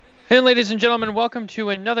Hey, ladies and gentlemen, welcome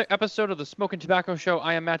to another episode of the Smokin Tobacco Show.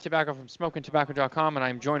 I am Matt Tabacco from SmokinTobacco.com, and I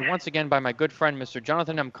am joined once again by my good friend, Mr.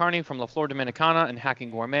 Jonathan M. Carney from La Flor Dominicana and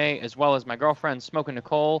Hacking Gourmet, as well as my girlfriend, Smokin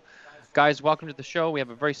Nicole. Guys, welcome to the show. We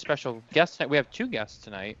have a very special guest tonight. We have two guests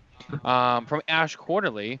tonight from Ash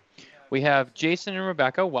Quarterly. We have Jason and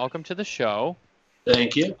Rebecca. Welcome to the show.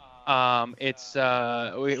 Thank you. We have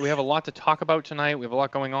a lot to talk about tonight. We have a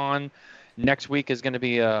lot going on. Next week is going to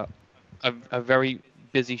be a very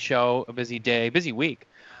busy show, a busy day, busy week.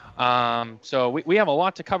 So we have a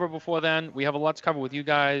lot to cover before then. We have a lot to cover with you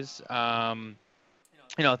guys.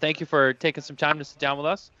 Thank you for taking some time to sit down with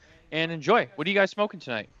us and enjoy. What are you guys smoking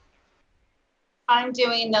tonight? I'm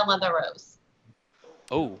doing the leather rose.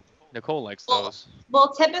 Oh, Nicole likes those.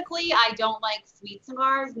 Well, typically I don't like sweet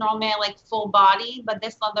cigars. Normally I like full body, but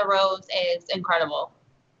this leather rose is incredible.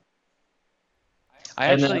 Go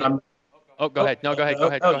ahead. No, go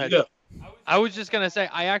ahead. Go. I was just gonna say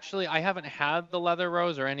I haven't had the leather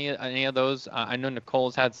rose or any of those. I know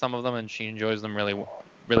Nicole's had some of them and she enjoys them really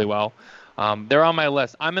well. They're on my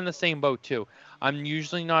list. I'm in the same boat too. I'm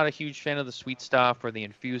usually not a huge fan of the sweet stuff or the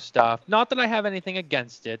infused stuff. Not that I have anything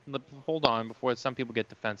against it. Hold on, before some people get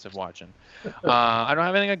defensive watching. I don't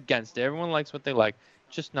have anything against it. Everyone likes what they like.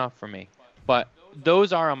 Just not for me. But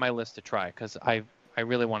those are on my list to try because I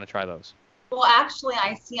really want to try those. Well, actually,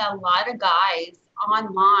 I see a lot of guys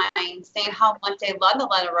online saying how much they love the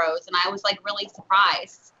leather rose, and I was like really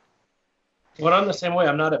surprised. Well, I'm the same way.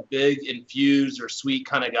 I'm not a big infused or sweet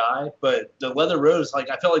kind of guy, but the leather rose, I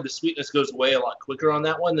feel like the sweetness goes away a lot quicker on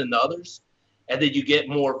that one than the others, and then you get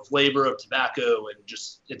more flavor of tobacco and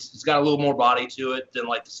just it's got a little more body to it than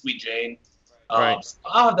like the Sweet Jane. Right. So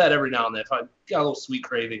I'll have that every now and then if I got a little sweet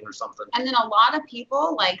craving or something. And then a lot of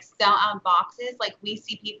people like sell out boxes. Like we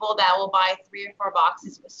see people that will buy 3 or 4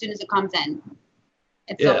 boxes as soon as it comes in.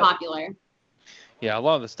 It's so popular. Yeah, a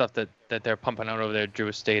lot of the stuff that they're pumping out over there, Drew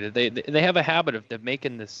has stated, they have a habit of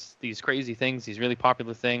making these crazy things, these really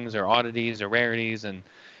popular things, or oddities or rarities, and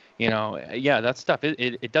that stuff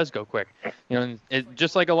it does go quick.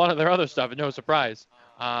 Just like a lot of their other stuff. No surprise.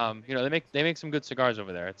 They make some good cigars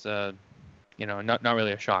over there. It's not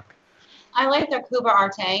really a shock. I like their Cuba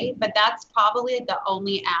Arte, but that's probably the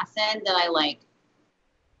only acid that I like.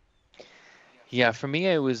 Yeah, for me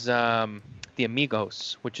it was the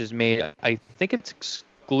Amigos, which is made. I think it's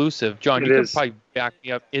exclusive. John, you can probably back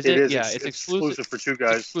me up. Is it? Yeah, it's exclusive for Two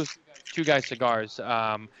Guys. Exclusive Two Guys cigars,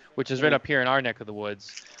 which is right up here in our neck of the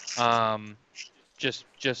woods, just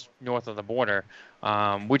north of the border,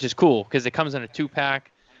 which is cool because it comes in a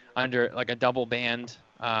 2-pack under like a double band,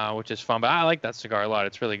 which is fun. But I like that cigar a lot.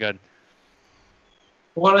 It's really good.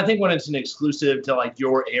 Well, I think when it's an exclusive to like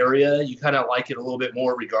your area, you kind of like it a little bit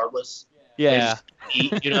more regardless. Yeah.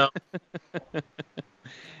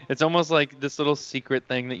 It's almost like this little secret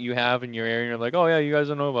thing that you have in your area. You're like, oh yeah, you guys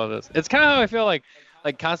don't know about this. It's kind of how I feel like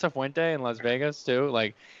Casa Fuente in Las Vegas too.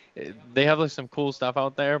 Like they have like some cool stuff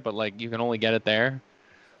out there, but like you can only get it there.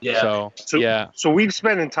 Yeah. So we've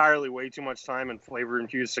spent entirely way too much time in flavor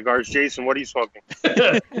infused cigars. Jason, what are you smoking?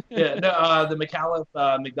 The McAuliffe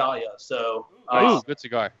Migdalia. So good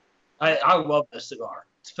cigar. I love this cigar.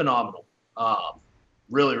 It's phenomenal.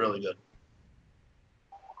 Really, really good.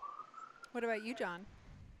 What about you, John?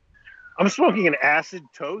 I'm smoking an acid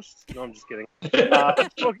toast. No, I'm just kidding. I'm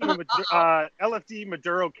smoking a LFD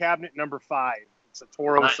Maduro cabinet number 5. It's a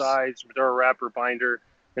Toro size Maduro wrapper binder.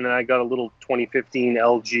 And then I got a little 2015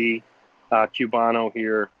 LG Cubano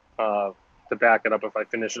here to back it up if I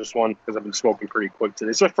finish this one because I've been smoking pretty quick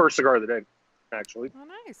today. It's my first cigar of the day, actually. Oh,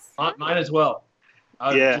 nice. Mine as well.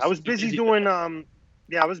 I was busy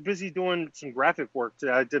doing some graphic work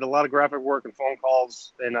today. I did a lot of graphic work and phone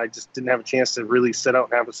calls, and I just didn't have a chance to really sit out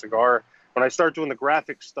and have a cigar. When I start doing the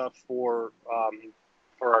graphic stuff for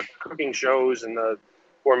our cooking shows and the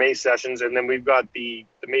gourmet sessions, and then we've got the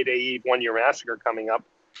Mayday Eve 1-year massacre coming up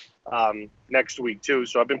next week too.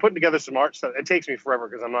 So I've been putting together some art stuff. It takes me forever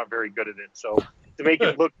because I'm not very good at it. So to make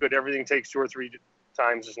it look good, everything takes 2 or 3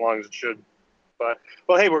 times as long as it should. But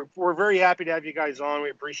hey, we're very happy to have you guys on. We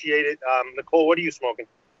appreciate it. Nicole, what are you smoking?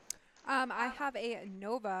 I have a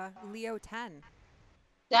Nova Leo 10.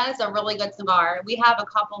 That is a really good cigar. We have a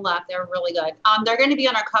couple left. They're really good. They're going to be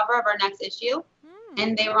on our cover of our next issue,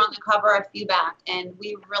 and they were on the cover a few back, and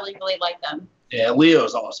we really, really like them. Yeah,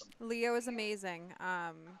 Leo's awesome. Leo is amazing.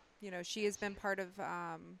 She has been part of,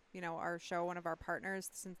 our show, one of our partners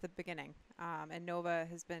since the beginning. And Nova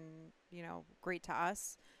has been, great to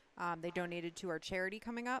us. They donated to our charity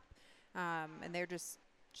coming up, and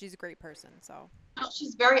she's a great person. So. Oh,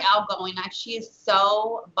 she's very outgoing. She is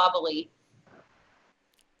so bubbly.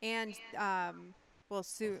 And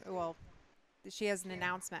she has an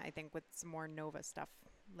announcement, I think, with some more Nova stuff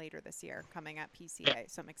later this year coming at PCA.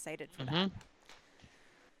 So I'm excited for that.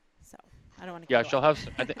 So I don't want to. Yeah, she'll have.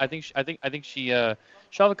 I think she'll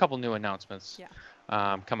have a couple new announcements.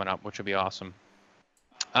 Yeah. Coming up, which will be awesome.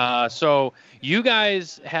 So you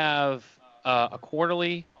guys have a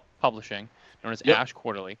quarterly publishing known as Ash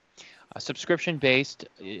Quarterly, subscription based.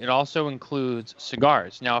 It also includes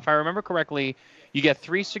cigars. Now, if I remember correctly, you get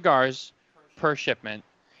 3 cigars per shipment,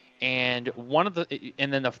 and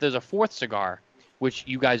then if there's a 4th cigar, which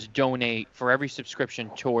you guys donate for every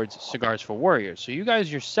subscription towards Cigars for Warriors. So you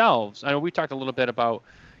guys yourselves, I know we talked a little bit about,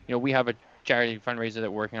 we have a charity fundraiser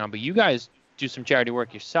that we're working on, but you guys do some charity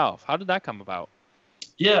work yourself. How did that come about?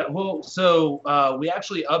 Yeah, well, so we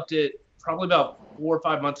actually upped it probably about 4 or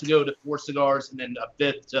 5 months ago to 4 cigars and then a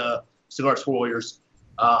 5th Cigars for Warriors.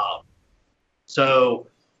 So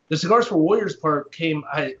the Cigars for Warriors part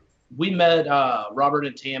we met Robert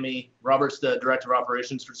and Tammy. Robert's the director of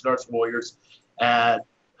operations for Cigars for Warriors at,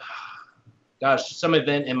 some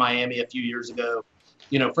event in Miami a few years ago.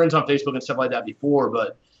 Friends on Facebook and stuff like that before,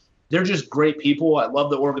 but they're just great people. I love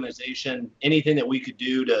the organization. Anything that we could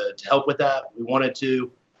do to help with that, we wanted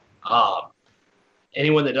to.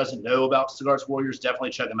 Anyone that doesn't know about Cigars for Warriors,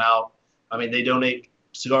 definitely check them out. I mean, they donate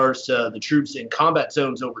cigars to the troops in combat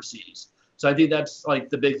zones overseas. So I think that's like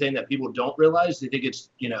the big thing that people don't realize. They think it's,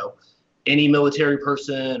 any military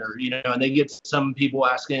person or, and they get some people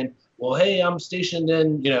asking, well, hey, I'm stationed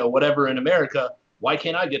in, whatever in America. Why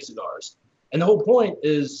can't I get cigars? And the whole point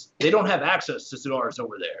is they don't have access to cigars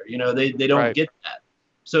over there. They don't get that.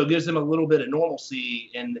 So it gives them a little bit of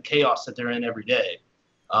normalcy in the chaos that they're in every day.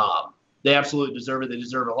 They absolutely deserve it. They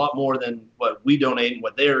deserve a lot more than what we donate and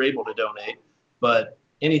what they're able to donate. But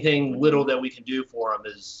anything little that we can do for them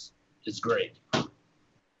is great.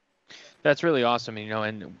 That's really awesome.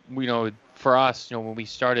 And for us,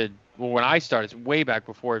 when I started, way back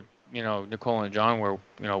before, Nicole and John were,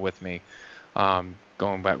 with me,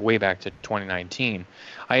 going way back to 2019,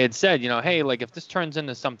 I had said, hey, like if this turns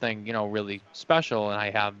into something, really special and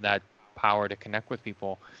I have that power to connect with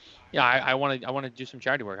people, I want to do some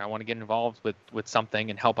charity work. I want to get involved with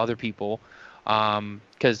something and help other people.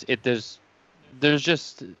 Cause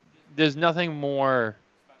there's nothing more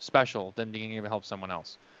special than being able to help someone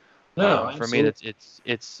else. No, for me,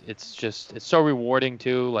 it's so rewarding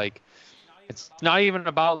too. Like, it's not even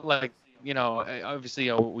about like, obviously,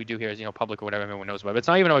 what we do here is, public or whatever, everyone knows about it. But it's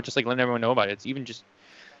not even about just like letting everyone know about it. It's even just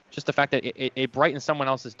the fact that it brightens someone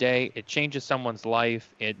else's day. It changes someone's life.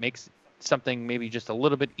 It makes something maybe just a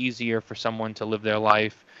little bit easier for someone to live their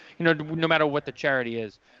life, no matter what the charity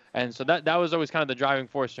is. And so that was always kind of the driving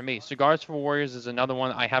force for me. Cigars for Warriors is another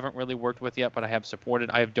one I haven't really worked with yet, but I have supported.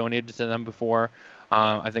 I have donated to them before.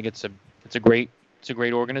 I think it's a great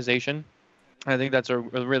organization. I think that's a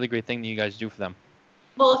really great thing that you guys do for them.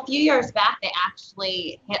 Well, a few years back, they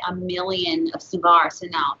actually hit 1 million of cigars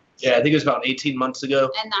sent out. Yeah, I think it was about 18 months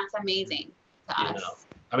ago. And that's amazing to us.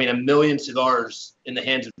 I mean, 1 million cigars in the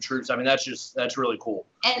hands of troops. I mean, that's really cool.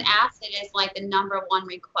 And Acid is like the #1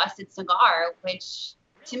 requested cigar, which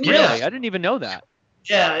to me, really, I didn't even know that.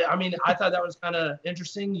 Yeah, I mean, I thought that was kind of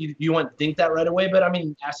interesting. You wouldn't think that right away, but I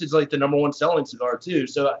mean, Acid's like the #1 selling cigar too,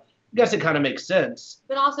 so I guess it kind of makes sense.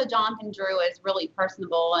 But also, Jonathan Drew is really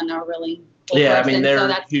personable and a really cool person, I mean, they're so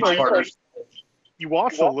that's huge partners. You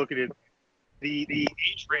also look at it, the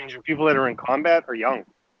age range of people that are in combat are young.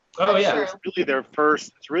 Oh yeah, true. It's really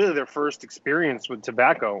their first experience with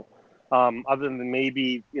tobacco, other than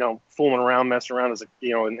maybe fooling around, messing around as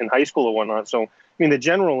in high school or whatnot. So I mean, the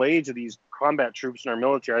general age of these combat troops in our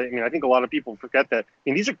military, I mean, I think a lot of people forget that. I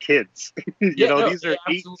mean, these are kids. These are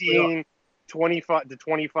 18, 25 to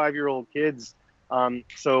 25-year-old kids.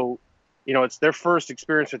 So it's their first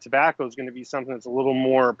experience with tobacco is going to be something that's a little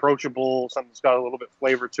more approachable, something that's got a little bit of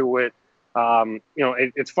flavor to it.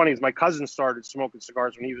 It's funny, is my cousin started smoking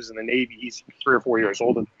cigars when he was in the Navy. He's 3 or 4 years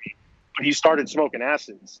older than me, but he started smoking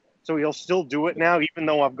acids. So he'll still do it now, even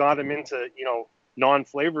though I've got him into,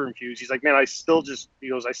 non-flavor infused. He's like, man, I still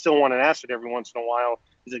want an acid every once in a while.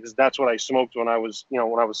 He's like, 'cause that's what I smoked when I was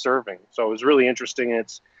serving. So it was really interesting.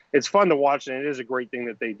 It's fun to watch, and it is a great thing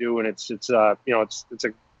that they do. And it's a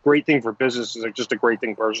great thing for business. It's just a great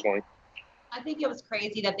thing personally. I think it was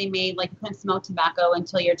crazy that they made you couldn't smoke tobacco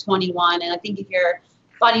until you're 21, and I think if you're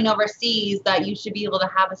fighting overseas, that you should be able to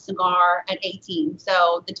have a cigar at 18.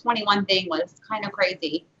 So the 21 thing was kind of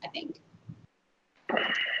crazy, I think.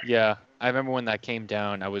 Yeah, I remember when that came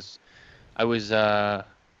down. I was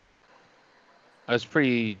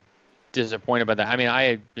pretty disappointed by that. I mean, I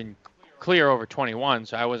had been clear over 21,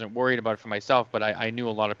 so I wasn't worried about it for myself. But I knew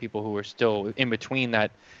a lot of people who were still in between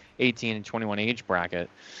that 18 and 21 age bracket.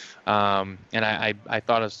 And I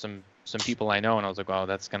thought of some people I know, and I was like, "Wow,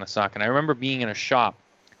 that's gonna suck." And I remember being in a shop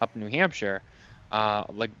up in New Hampshire, I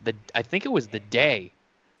think it was the day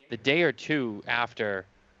or two after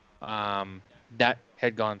that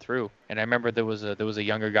had gone through, and I remember there was a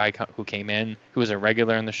younger guy who came in who was a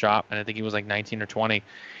regular in the shop, and I think he was like 19 or 20,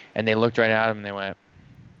 and they looked right at him and they went,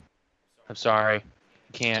 "I'm sorry,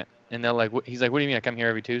 can't." And they're like, he's like, "What do you mean? I come here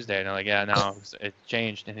every Tuesday?" And they're like, "Yeah, no, it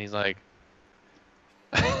changed." And he's like,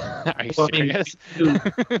 "Are you serious?"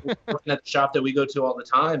 Working at the shop that we go to all the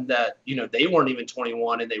time, that they weren't even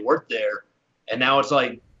 21 and they worked there, and now it's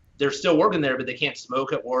like they're still working there, but they can't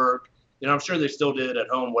smoke at work. I'm sure they still did at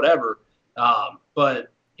home, whatever.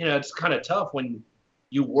 But it's kind of tough when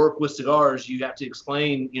you work with cigars. You have to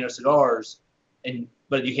explain, cigars,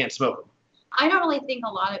 but you can't smoke them. I don't really think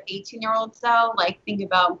a lot of 18-year-olds though think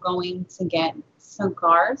about going to get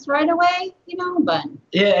cigars right away, but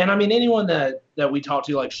yeah. And I mean, anyone that we talk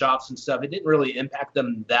to, like shops and stuff, it didn't really impact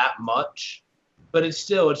them that much, but it's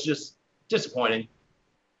just disappointing.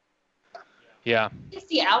 Yeah. You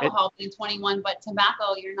see alcohol being 21, but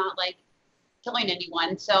tobacco, you're not killing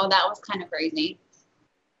anyone. So that was kind of crazy.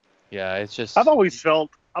 Yeah, it's just. I've always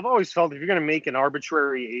felt if you're going to make an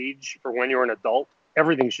arbitrary age for when you're an adult,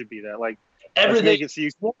 everything should be that. Everything. So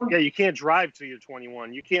you can't drive till you're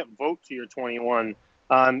 21. You can't vote till you're 21.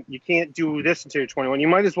 You can't do this until you're 21. You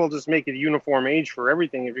might as well just make it a uniform age for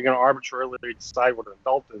everything if you're going to arbitrarily decide what an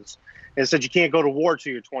adult is. Instead, you can't go to war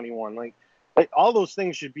till you're 21. All those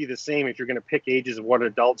things should be the same if you're going to pick ages of what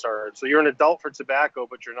adults are. So you're an adult for tobacco,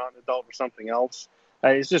 but you're not an adult for something else.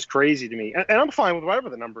 It's just crazy to me. And I'm fine with whatever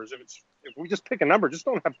the number is. If we just pick a number, just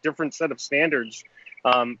don't have different set of standards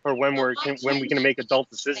for when we can make adult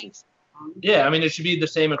decisions. Yeah, I mean, it should be the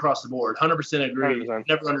same across the board. 100% agree. 100%.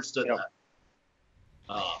 Never understood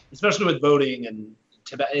that. Especially with voting and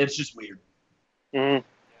tobacco. It's just weird. Mm-hmm.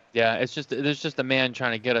 Yeah, there's just a man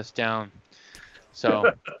trying to get us down.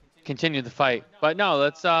 So continue the fight. But no,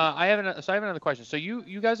 let's. I have another question. So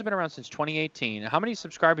you guys have been around since 2018. How many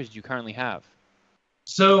subscribers do you currently have?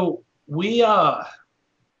 So we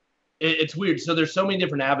it's weird. So there's so many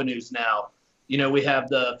different avenues now. We have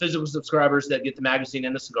the physical subscribers that get the magazine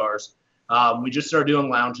and the cigars. We just started doing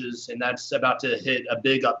lounges, and that's about to hit a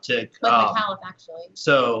big uptick. With McAuliffe, actually.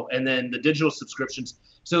 So, and then the digital subscriptions.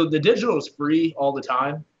 So the digital is free all the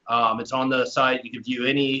time. It's on the site. You can view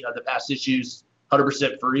any of the past issues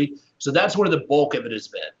 100% free. So that's where the bulk of it has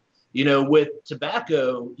been. With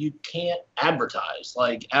tobacco, you can't advertise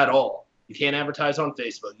at all. You can't advertise on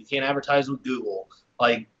Facebook. You can't advertise with Google.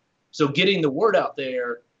 So getting the word out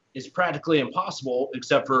there is practically impossible,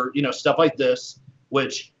 except for, stuff like this,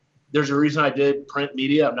 which there's a reason I did print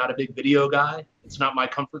media. I'm not a big video guy. It's not my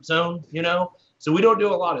comfort zone, So we don't do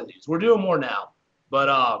a lot of these. We're doing more now. But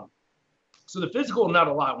so the physical, not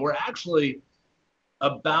a lot. We're actually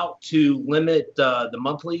about to limit the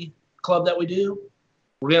monthly club that we do.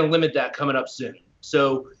 We're going to limit that coming up soon.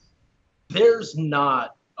 So there's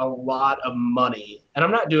not a lot of money. And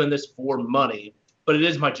I'm not doing this for money, but it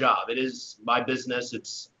is my job. It is my business.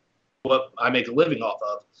 It's what I make a living off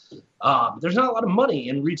of. There's not a lot of money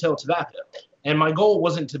in retail tobacco. And my goal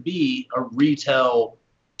wasn't to be a retail,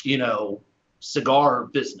 cigar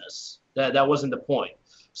business. That wasn't the point.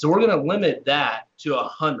 So we're going to limit that to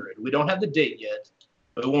 100. We don't have the date yet,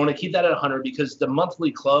 but we want to keep that at 100 because the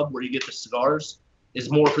monthly club where you get the cigars is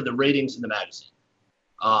more for the ratings in the magazine.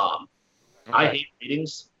 I hate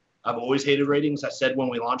ratings. I've always hated ratings. I said when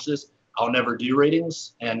we launched this, I'll never do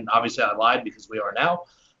ratings. And obviously I lied because we are now.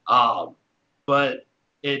 But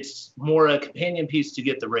it's more a companion piece to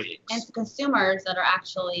get the ratings. And it's the consumers that are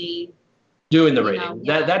actually doing the rating.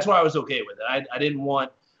 That's why I was okay with it.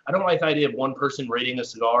 I don't like the idea of one person rating a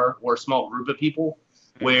cigar or a small group of people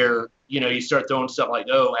where, you start throwing stuff like,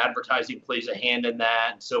 oh, advertising plays a hand in that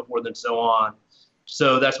and so forth and so on.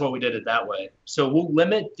 So that's why we did it that way. So we'll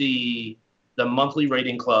limit the monthly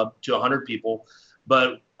rating club to 100 people.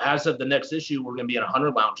 But as of the next issue, we're going to be in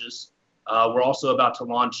 100 lounges. We're also about to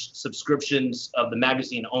launch subscriptions of the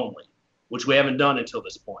magazine only, which we haven't done until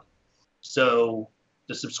this point. So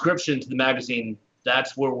the subscription to the magazine,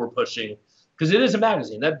 that's where we're pushing. Because it is a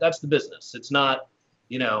magazine. That's the business. It's not,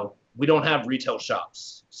 we don't have retail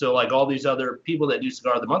shops. So like all these other people that do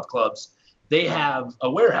Cigar of the Month clubs, they have a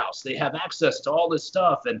warehouse. They have access to all this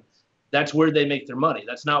stuff, and that's where they make their money.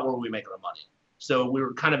 That's not where we make our money. So we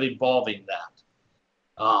were kind of evolving that.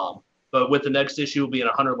 But with the next issue, we'll be in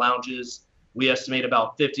 100 lounges. We estimate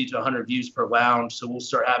about 50 to 100 views per lounge. So we'll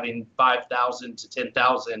start having 5,000 to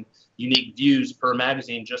 10,000 unique views per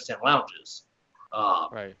magazine just in lounges.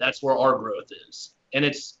 Right. That's where our growth is. And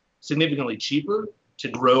it's significantly cheaper to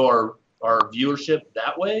grow our viewership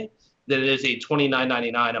that way than it is a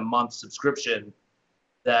 $29.99 a month subscription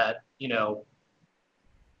that, you know,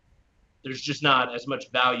 there's just not as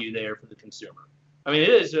much value there for the consumer. I mean, it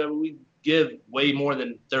is. We give way more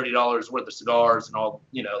than $30 worth of cigars and all,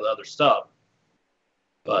 you know, the other stuff.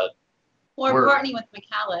 But we're partnering with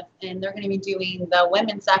McAuliffe, and they're going to be doing the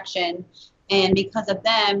women's section. And because of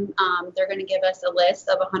them, they're going to give us a list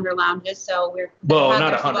of 100 lounges. So we're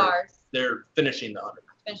not 100. Cigars. They're finishing the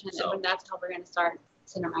 100. So. And that's how we're going to start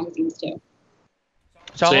Cinder magazines too.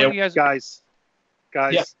 So yeah, you guys,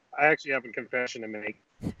 yeah. I actually have a confession to make.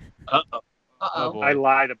 Uh-oh. I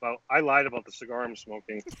lied about the cigar I'm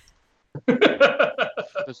smoking.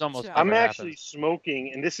 I'm actually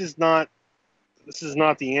smoking, and this is not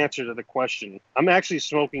the answer to the question. I'm actually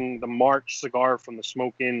smoking the March cigar from the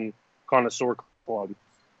Smokin Connoisseur Club,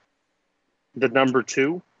 the number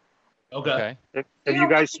 2. Okay. Have you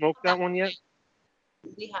guys smoked that one yet?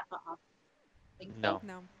 We have. No.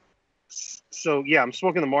 So yeah, I'm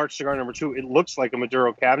smoking the March cigar number 2. It looks like a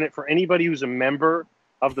Maduro cabinet. For anybody who's a member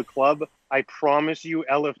of the club, I promise you,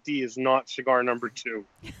 LFD is not cigar number 2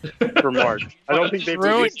 for March. I don't think they've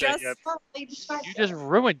released that yet. You just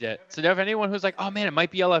ruined it. So if anyone who's like, oh man, it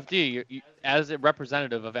might be LFD, you, as a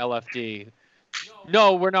representative of LFD,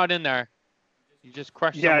 no, we're not in there. You just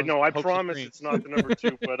crushed. Yeah, no, I promise it's not the number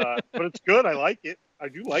 2, but it's good. I like it. I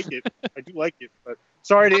do like it. But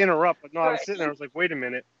sorry to interrupt, but no, I was sitting there. I was like, wait a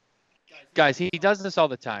minute. Guys, he does this all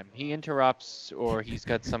the time. He interrupts, or he's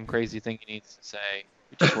got some crazy thing he needs to say.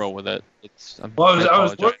 We just roll with it. I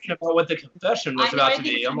was worrying about what the confession was about to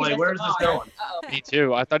be. I'm like, where's this going? Me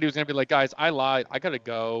too. I thought he was gonna be like, guys, I lied. I gotta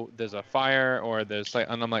go. There's a fire, or there's like,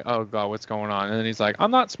 and I'm like, oh god, what's going on? And then he's like,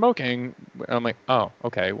 I'm not smoking. And I'm like, oh,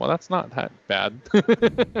 okay. Well, that's not that bad.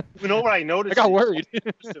 You know what I noticed? I got worried.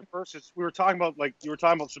 At first, we were talking about you were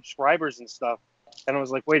talking about subscribers and stuff. And I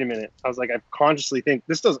was like, wait a minute. I was like, I consciously think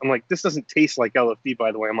this doesn't taste like LFD,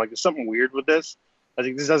 by the way. I'm like, there's something weird with this. I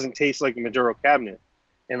think this doesn't taste like a Maduro cabinet.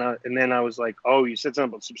 And then I was like, oh, you said something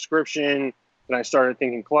about subscription. And I started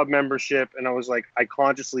thinking club membership. And I was like, I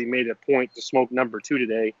consciously made a point to smoke number 2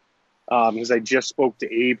 today because I just spoke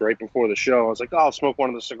to Abe right before the show. I was like, oh, I'll smoke one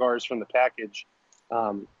of the cigars from the package.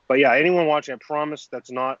 But yeah, anyone watching, I promise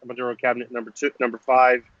that's not a Maduro cabinet number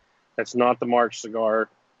 5. That's not the March cigar.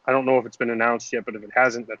 I don't know if it's been announced yet, but if it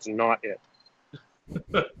hasn't, that's not it.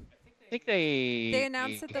 I think they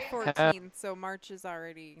announced it the 14th, so March is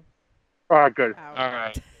already. All right, good.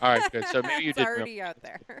 Out. All right, good. So maybe you did. It's already out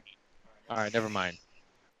there. All right, never mind.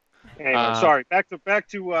 Anyway, sorry. Back to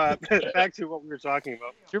what we were talking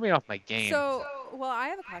about. Threw me off my game. So, well, I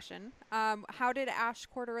have a question. How did Ash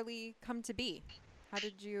Quarterly come to be? How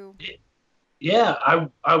did you? Yeah,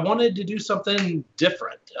 I wanted to do something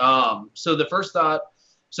different. So the first thought.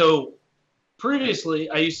 So previously,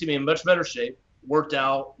 I used to be in much better shape, worked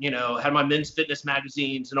out, you know, had my men's fitness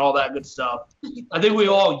magazines and all that good stuff. I think we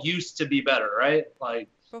all used to be better, right? Like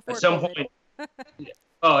before at some COVID. point.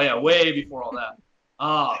 Oh, yeah, way before all that.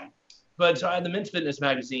 But so I had the men's fitness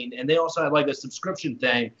magazine, and they also had like a subscription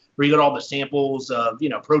thing where you got all the samples of, you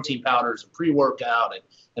know, protein powders and pre-workout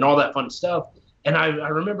and all that fun stuff. And I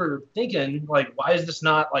remember thinking, like, why is this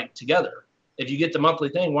not like together? If you get the monthly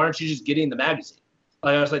thing, why aren't you just getting the magazine?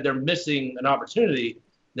 Like, I was like, they're missing an opportunity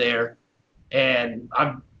there. And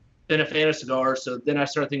I've been a fan of cigars. So then I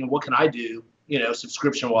started thinking, what can I do, you know,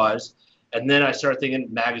 subscription wise? And then I started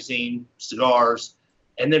thinking magazine, cigars.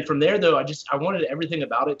 And then from there, though, I wanted everything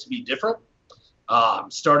about it to be different.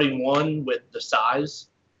 Starting one with the size.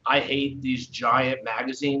 I hate these giant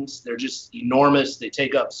magazines. They're just enormous. They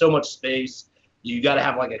take up so much space. You got to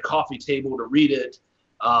have like a coffee table to read it.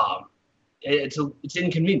 It's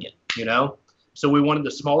inconvenient, you know? So we wanted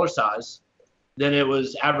the smaller size. Then it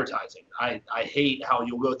was advertising. I hate how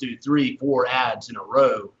you'll go through 3-4 ads in a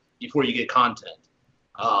row before you get content.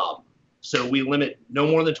 So we limit no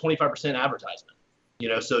more than 25% advertisement. You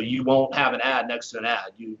know, so you won't have an ad next to an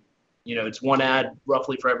ad. You know, it's one ad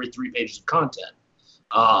roughly for every 3 pages of content.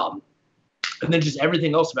 And then just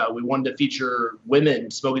everything else about it. We wanted to feature women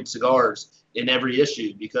smoking cigars in every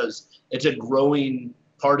issue because it's a growing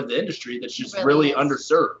part of the industry that's just really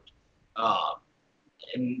underserved.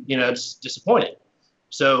 And, you know, it's disappointing.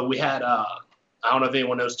 So we had, I don't know if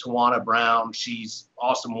anyone knows Tawana Brown. She's an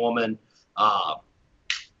awesome woman.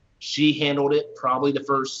 She handled it probably the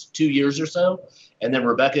first 2 years or so. And then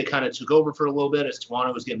Rebecca kind of took over for a little bit as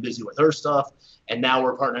Tawana was getting busy with her stuff. And now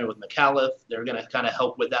we're partnering with McAuliffe. They're going to kind of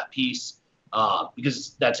help with that piece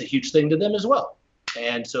because that's a huge thing to them as well.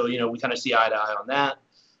 And so, you know, we kind of see eye to eye on that.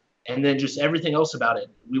 And then just everything else about it.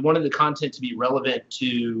 We wanted the content to be relevant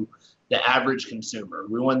to, the average consumer.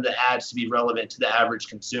 We wanted the ads to be relevant to the average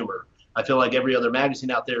consumer. I feel like every other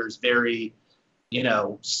magazine out there is very,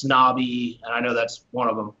 snobby, and I know that's one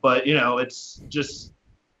of them, but it's just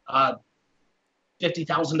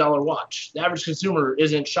 $50,000 watch. The average consumer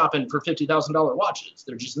isn't shopping for $50,000 watches.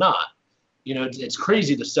 They're just not. It's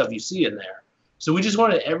crazy the stuff you see in there. So we just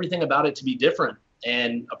wanted everything about it to be different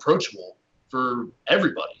and approachable for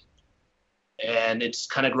everybody. And it's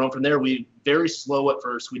kind of grown from there. We very slow at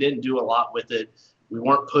first. We didn't do a lot with it. We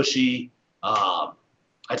weren't pushy.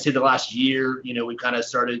 I'd say the last year, we kind of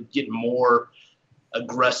started getting more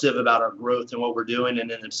aggressive about our growth and what we're doing. And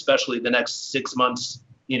then especially the next 6 months,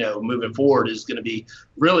 moving forward is going to be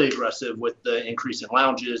really aggressive with the increase in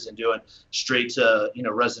lounges and doing straight to,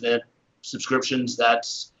 resident subscriptions.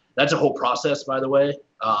 That's a whole process, by the way.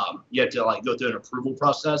 You have to go through an approval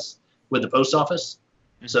process with the post office.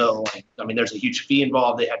 Mm-hmm. So, there's a huge fee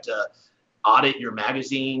involved. They have to audit your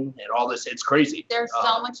magazine and all this. It's crazy. There's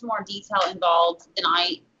so much more detail involved than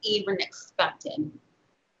I even expected.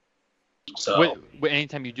 So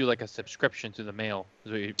anytime you do a subscription to the mail,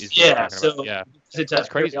 it's a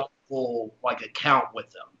crazy. Full account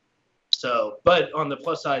with them. So, but on the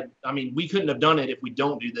plus side, we couldn't have done it if we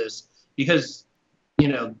don't do this because,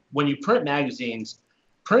 when you print magazines,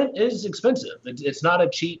 print is expensive. It's not a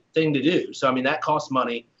cheap thing to do. So, that costs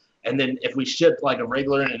money. And then if we ship a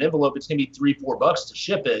regular in an envelope, it's going to be $3-4 to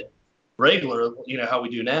ship it regular, how we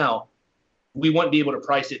do now. We wouldn't be able to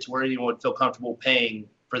price it to where anyone would feel comfortable paying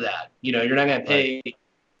for that. You're not going to pay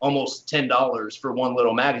almost $10 for one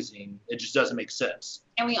little magazine. It just doesn't make sense.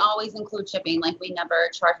 And we always include shipping. We never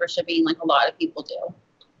charge for shipping like a lot of people do.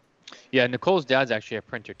 Yeah, Nicole's dad's actually a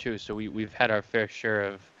printer too, so we've had our fair share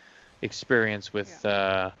of experience with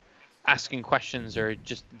asking questions or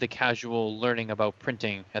just the casual learning about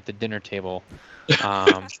printing at the dinner table.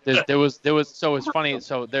 There was so it's funny.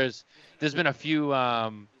 So there's been a few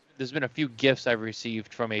gifts I've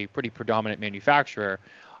received from a pretty predominant manufacturer.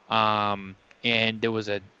 And there was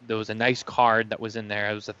a nice card that was in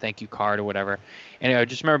there. It was a thank you card or whatever. And I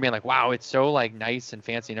just remember being like, wow, it's so nice and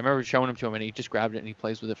fancy. And I remember showing him to him, and he just grabbed it and he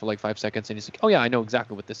plays with it for 5 seconds. And he's like, oh yeah, I know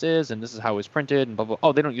exactly what this is, and this is how it's printed, and blah blah.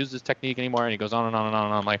 Oh, they don't use this technique anymore. And he goes on and on and on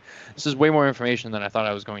and on. I'm like, this is way more information than I thought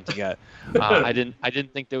I was going to get. I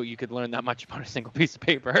didn't think that you could learn that much about a single piece of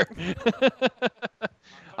paper.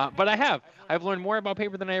 But I've learned more about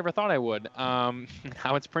paper than I ever thought I would.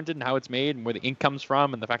 How it's printed and how it's made and where the ink comes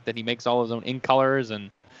from and the fact that he makes all his own ink colors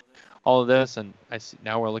and all of this. And I see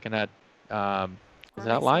now we're looking at, is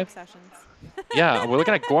that live? Sessions. Yeah, we're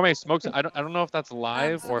looking at gourmet smokes. I don't know if that's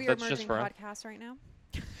live or if that's just for podcasts right now.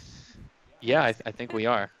 Yeah, I think we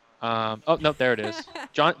are. Oh no, there it is.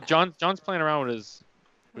 John's playing around with his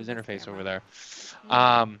interface over there.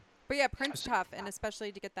 But yeah, print's tough, and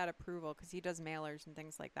especially to get that approval because he does mailers and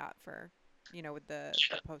things like that for, with the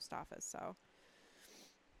post office. So.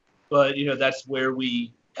 But that's where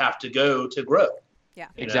we have to go to grow. Yeah.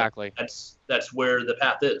 Exactly. That's where the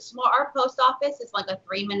path is. Well, our post office is a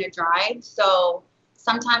 3-minute drive, so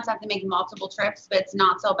sometimes I have to make multiple trips, but it's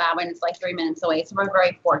not so bad when it's 3 minutes away. So we're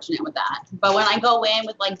very fortunate with that. But when I go in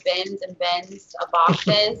with bins and bins of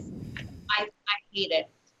boxes, I hate it.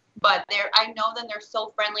 But I know them. They're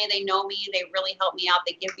so friendly. They know me. They really help me out.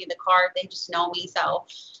 They give me the card. They just know me. So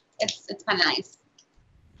it's kind of nice.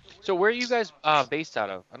 So where are you guys based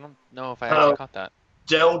out of? I don't know if I actually caught that.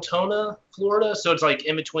 Deltona, Florida. So it's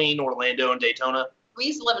in between Orlando and Daytona. We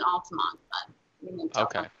used to live in Altamont, but we moved to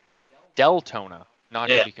Okay. Deltona, not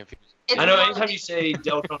to be confused. I know anytime you say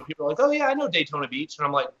Deltona, people are like, oh yeah, I know Daytona Beach. And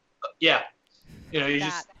I'm like, yeah.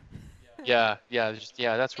 That's where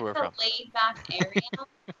we're from. It's a laid back area.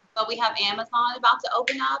 But we have Amazon about to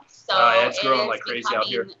open up, so it's growing like crazy out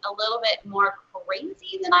here. A little bit more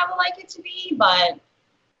crazy than I would like it to be, but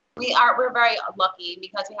we're very lucky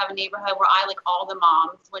because we have a neighborhood where I like all the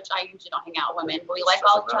moms, which I usually don't hang out with women, but we like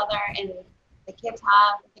all each other, and the kids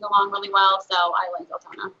get along really well, so I like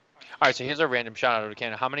Deltona. All right, so here's a random shout out to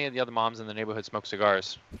Canada. How many of the other moms in the neighborhood smoke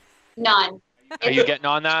cigars? None. Are you getting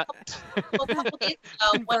on that? A couple days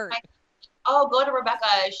ago, go to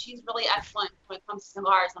Rebecca. She's really excellent when it comes to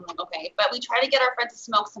cigars. I'm like, okay. But we try to get our friends to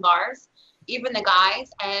smoke cigars, even the guys,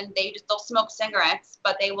 and they'll smoke cigarettes,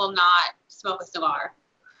 but they will not smoke a cigar.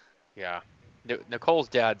 Yeah. Nicole's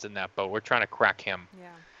dad's in that boat. We're trying to crack him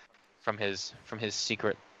from his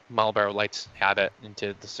secret Marlboro Lights habit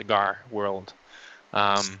into the cigar world.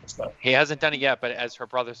 He hasn't done it yet, but as her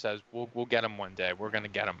brother says, we'll get him one day. We're going to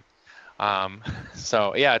get him.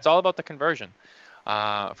 So, yeah, it's all about the conversion.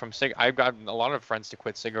 I've gotten a lot of friends to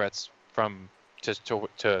quit cigarettes from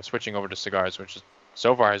to switching over to cigars, which is,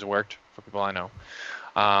 so far has worked for people I know.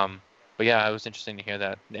 But But yeah, it was interesting to hear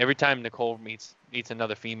that. Every time Nicole meets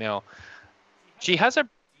another female, she has a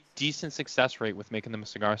decent success rate with making them a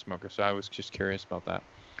cigar smoker. So I was just curious about that.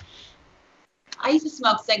 I used to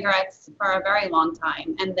smoke cigarettes for a very long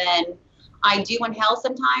time, and then I do inhale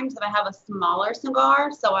sometimes if I have a smaller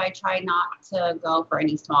cigar, so I try not to go for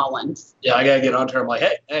any small ones. Yeah, I gotta get on to her. I'm like,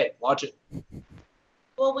 hey, watch it.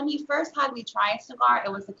 Well, when he first had me try a cigar,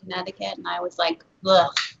 it was a Connecticut, and I was like,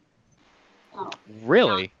 ugh. Oh,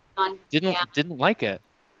 Really? not, Didn't like it.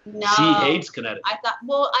 no. She hates Connecticut. I thought,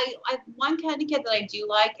 well, I one Connecticut that I do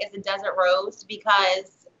like is a Desert Rose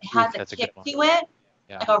because it has a kick to it,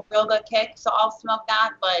 like a real good kick. So I'll smoke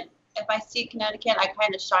that. But if I see Connecticut, I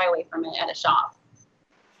kind of shy away from it at a shop.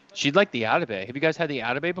 She'd like the Atabey. Have you guys had the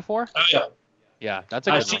Atabey before? Oh yeah. Yeah, that's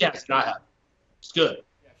a good She one. has not had. It's good.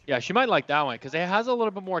 Yeah, she might like that one because it has a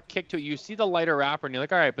little bit more kick to it. You see the lighter wrapper and you're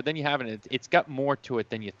like, all right, but then you have it. It's got more to it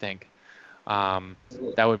than you think.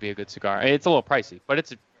 That would be a good cigar. It's a little pricey, but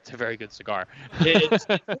it's a very good cigar. It's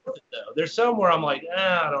worth it, though. There's some where I'm like,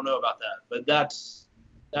 I don't know about that, but that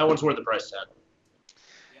one's worth the price tag.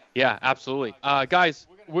 Yeah, absolutely. Guys,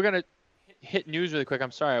 we're gonna hit news really quick.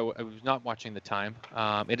 I'm sorry, I was not watching the time.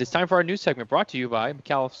 It is time for our news segment brought to you by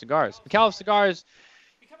McAuliffe Cigars. McAuliffe Cigars,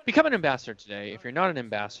 become an ambassador today. If you're not an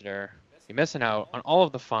ambassador, you're missing out on all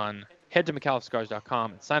of the fun. Head to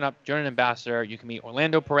McAuliffeCigars.com and sign up, join an ambassador. You can meet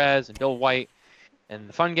Orlando Perez and Bill White and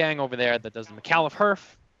the fun gang over there that does the McAuliffe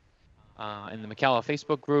Herf in the McAuliffe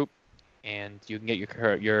Facebook group, and you can get your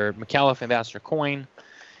McAuliffe ambassador coin.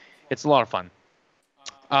 It's a lot of fun.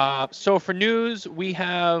 So for news, we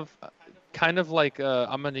have kind of like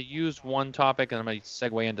I'm going to use one topic and I'm going to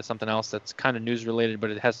segue into something else that's kind of news related, but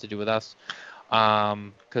it has to do with us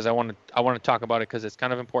because I want to talk about it because it's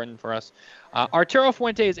kind of important for us. Arturo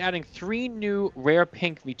Fuente is adding 3 new rare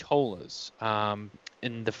pink Vitolas.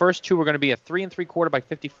 And the first 2 are going to be a 3 3/4 by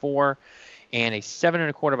 54 and a 7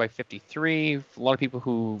 1/4 by 53. A lot of people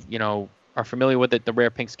who are familiar with it, the rare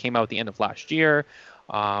pinks came out at the end of last year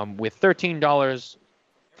with $13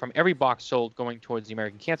 from every box sold going towards the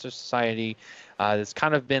American Cancer Society. It's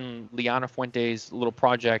kind of been Liana Fuente's little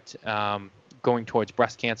project going towards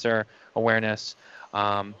breast cancer awareness.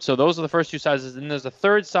 So those are the first 2 sizes. And there's a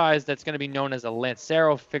third size that's going to be known as a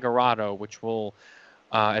Lancero Figurado, which will,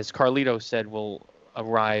 as Carlito said, will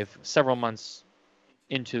arrive several months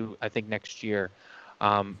into, I think, next year.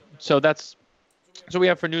 So we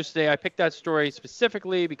have for news today. I picked that story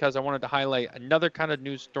specifically because I wanted to highlight another kind of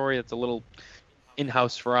news story that's a little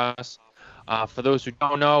in-house for us. For those who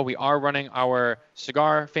don't know, we are running our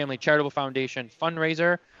Cigar Family Charitable Foundation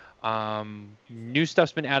fundraiser. New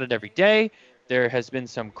stuff's been added every day. There has been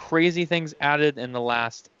some crazy things added in the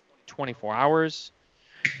last 24 hours,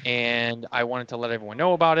 and I wanted to let everyone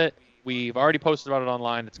know about it. We've already posted about it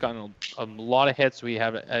online. It's gotten a lot of hits. We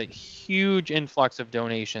have a huge influx of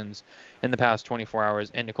donations in the past 24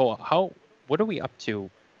 hours. And Nicole, what are we up to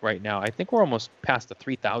right now? I think we're almost past the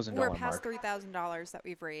 $3,000 mark. We're past $3,000 that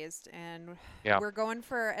we've raised, and we're going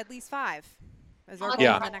for at least 5 as our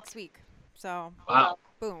goal in the next week. So,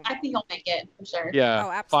 boom. I think he'll make it for sure. Yeah, oh,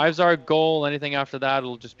 absolutely. 5's our goal. Anything after that,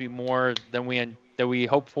 it'll just be more than we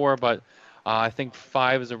hope for. But I think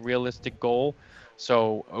 5 is a realistic goal.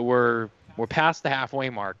 So we're past the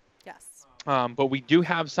halfway mark. Yes. But we do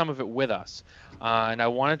have some of it with us. And I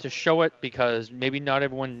wanted to show it because maybe not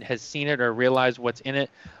everyone has seen it or realized what's in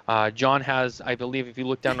it. John has, I believe, if you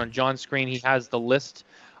look down on John's screen, he has the list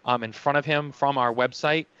in front of him from our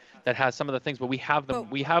website that has some of the things, but we have them.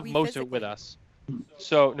 We have most of it with us.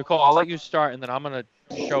 So Nicole, I'll let you start, and then I'm gonna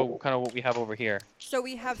show kind of what we have over here. So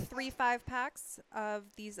we have 3 5-packs of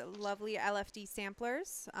these lovely LFD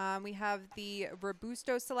samplers. We have the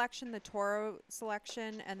Robusto selection, the Toro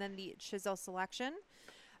selection, and then the Chisel selection.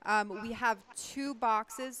 We have 2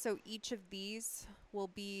 boxes, so each of these will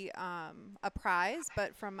be a prize,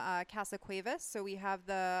 but from Casa Cuevas. So we have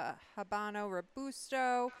the Habano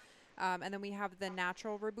Robusto, and then we have the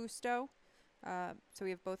Natural Robusto. So we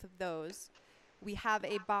have both of those. We have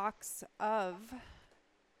a box of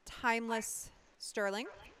Timeless Sterling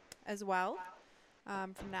as well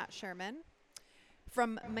from Nat Sherman.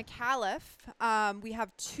 From McAuliffe, we have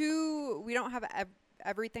 2. We don't have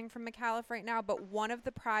everything from McAuliffe right now, but one of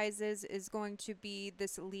the prizes is going to be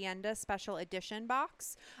this Leyenda Special Edition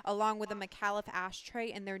box, along with a McAuliffe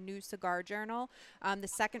ashtray in their new cigar journal. The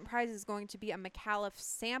second prize is going to be a McAuliffe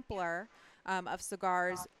sampler of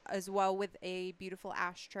cigars, as well with a beautiful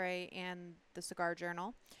ashtray and the cigar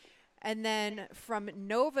journal. And then from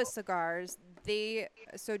Nova Cigars, they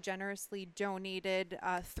so generously donated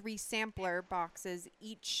 3 sampler boxes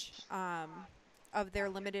each of their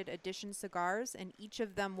limited edition cigars, and each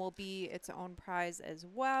of them will be its own prize as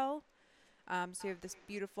well. So you have this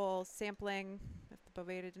beautiful sampling, if the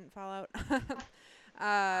Boveda didn't fall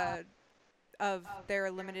out, of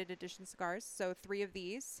their limited edition cigars. So 3 of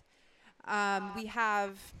these. We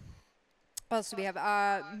have, what else do we have?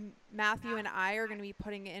 Matthew and I are going to be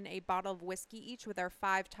putting in a bottle of whiskey each with our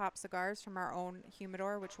 5 top cigars from our own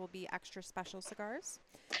humidor, which will be extra special cigars.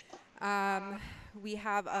 We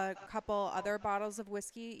have a couple other bottles of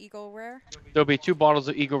whiskey, Eagle Rare. There'll be 2 bottles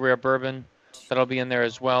of Eagle Rare bourbon that'll be in there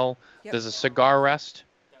as well. Yep. There's a cigar rest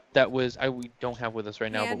that we don't have with us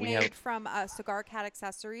right now, but we have Handmade from Cigar Cat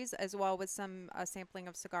Accessories, as well with some sampling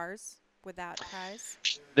of cigars with that prize.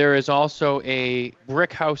 There is also a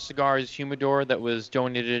Brick House Cigars humidor that was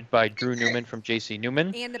donated by Drew Newman from J.C.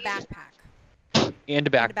 Newman. And a backpack. And a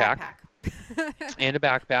backpack. And a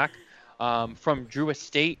backpack. From Drew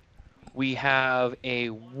Estate, we have a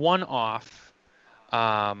one-off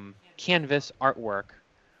canvas artwork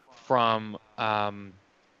from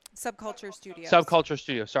Subculture Studios. Subculture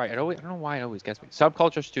Studios. Sorry, I don't know why I always guess me.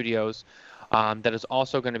 Subculture Studios, that is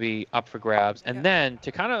also going to be up for grabs. And then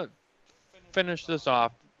to kind of finish this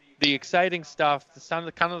off, the exciting stuff,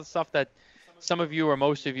 the kind of the stuff that some of you or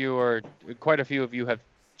most of you or quite a few of you have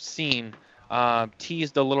seen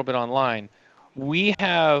teased a little bit online. We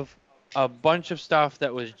have a bunch of stuff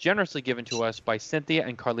that was generously given to us by Cynthia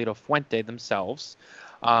and Carlito Fuente themselves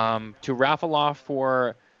to raffle off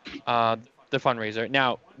for the fundraiser.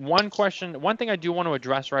 Now, one thing I do want to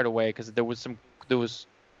address right away, because there was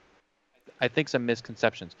I think some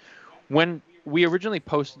misconceptions. When we originally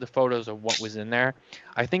posted the photos of what was in there,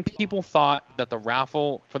 I think people thought that the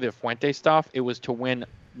raffle for the Fuente stuff, it was to win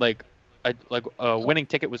like a winning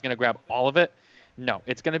ticket was going to grab all of it. No,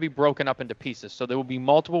 it's going to be broken up into pieces. So there will be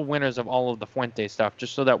multiple winners of all of the Fuente stuff,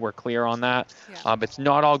 just so that we're clear on that. Yeah. It's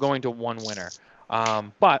not all going to one winner.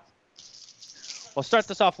 But we'll start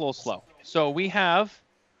this off a little slow. So we have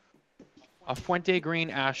a Fuente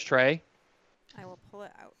green ashtray. I will pull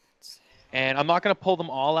it out. And I'm not going to pull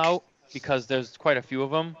them all out because there's quite a few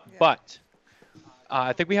of them. Yeah. But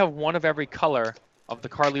I think we have one of every color of the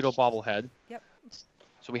Carlito bobblehead. Yep.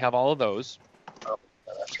 So we have all of those.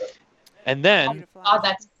 And then Beautiful. Oh,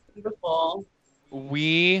 that's beautiful.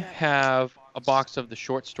 we have a box of the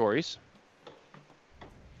short stories.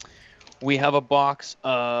 We have a box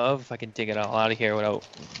of, if I can dig it all out of here without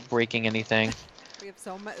breaking anything. We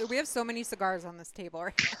have so many cigars on this table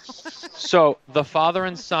right now. So the father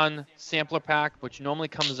and son sampler pack, which normally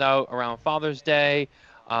comes out around Father's Day.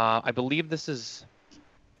 I believe this is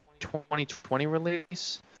 2020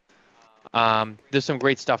 release. There's some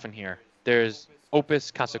great stuff in here. There's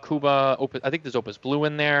Opus Casacuba. I think there's Opus Blue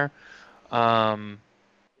in there. Yeah,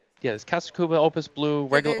 there's Casacuba, Opus Blue,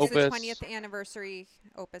 regular There's Opus. the 20th anniversary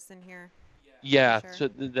Opus in here. Yeah, Sure.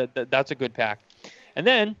 so that's a good pack. And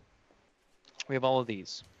then we have all of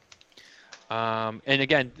these. And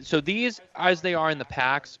again, so these, as they are in the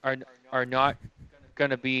packs, are not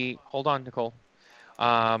going to be... Hold on, Nicole.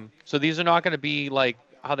 So these are not going to be like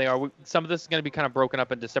how they are. Some of this is going to be kind of broken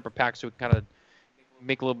up into separate packs so we can kind of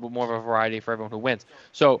make a little bit more of a variety for everyone who wins.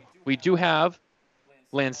 So we do have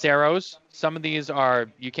Lanceros. Some of these are...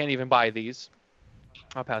 You can't even buy these.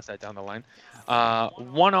 I'll pass that down the line.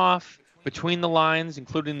 One-off between the lines,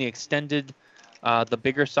 including the extended, the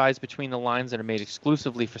bigger size between the lines that are made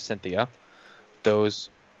exclusively for Cynthia. Those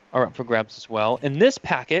are up for grabs as well. In this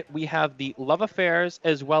packet, we have the Love Affairs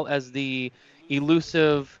as well as the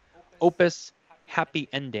elusive Opus Happy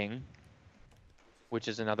Ending, which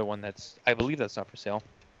is another one I believe that's not for sale.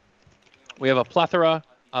 We have a plethora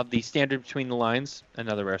of the Standard Between the Lines,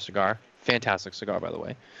 another rare cigar. Fantastic cigar, by the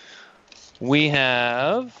way. We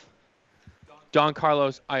have Don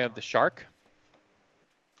Carlos Eye of the Shark.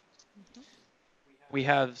 We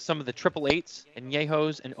have some of the 888s and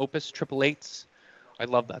Yehos and Opus 888s. I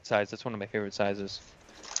love that size. That's one of my favorite sizes.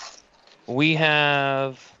 We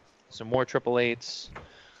have some more 888s.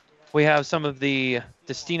 We have some of the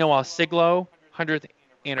Destino al Siglo 100th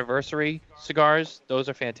anniversary cigars. Those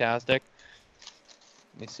are fantastic.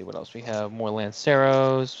 Let me see what else we have. More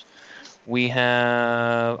Lanceros. We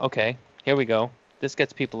have... Okay, here we go. This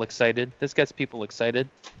gets people excited.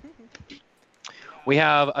 We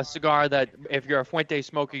have a cigar that, if you're a Fuente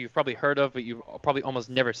smoker, you've probably heard of, but you've probably almost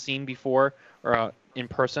never seen before or in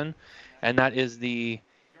person, and that is the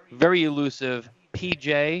very elusive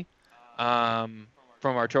PJ from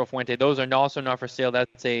Arturo Fuente. Those are also not for sale.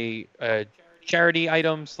 That's a charity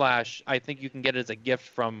item / I think you can get it as a gift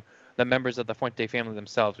from the members of the Fuente family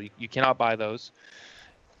themselves. You cannot buy those.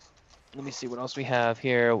 Let me see what else we have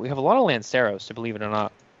here. We have a lot of Lanceros, to believe it or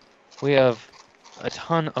not. We have a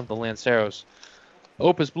ton of the Lanceros.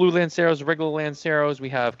 Opus Blue Lanceros, regular Lanceros. We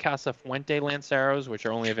have Casa Fuente Lanceros, which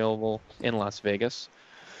are only available in Las Vegas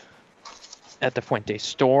at the Fuente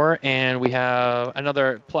store. And we have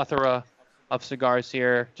another plethora of cigars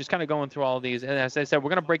here. Just kind of going through all of these. And as I said, we're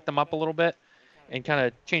going to break them up a little bit and kind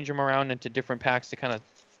of change them around into different packs to kind of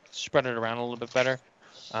spread it around a little bit better.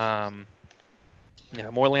 Yeah,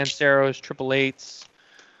 more Lanceros, triple eights.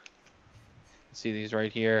 See these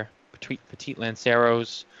right here, petite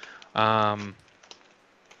Lanceros.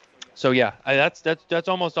 So yeah, that's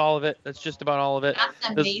almost all of it. That's just about all of it. That's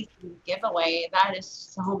an amazing giveaway. That is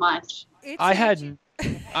so much. I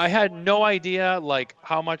had no idea like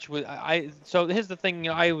how much so here's the thing,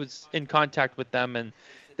 I was in contact with them and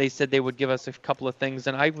they said they would give us a couple of things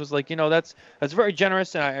and I was like, that's very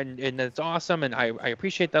generous and it's awesome and I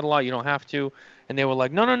appreciate that a lot. You don't have to. And they were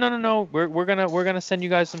like, no. We're gonna send you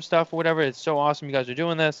guys some stuff or whatever. It's so awesome you guys are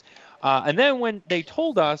doing this. And then when they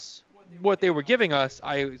told us what they were giving us,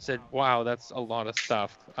 I said, wow, that's a lot of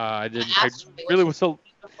stuff. I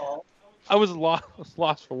was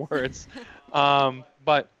lost for words.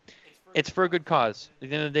 But it's for a good cause. At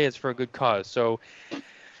the end of the day, it's for a good cause. So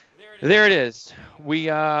there it is. We,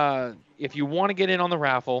 if you want to get in on the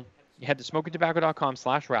raffle, you head to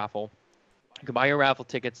smokingtobacco.com/raffle. You can buy your raffle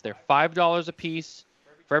tickets. They're $5 a piece.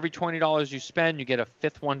 For every $20 you spend, you get a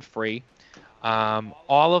fifth one free.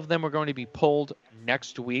 All of them are going to be pulled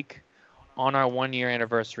next week on our 1-year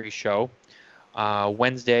anniversary show,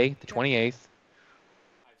 Wednesday, the 28th.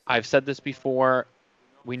 I've said this before.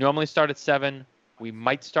 We normally start at 7. We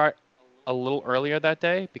might start a little earlier that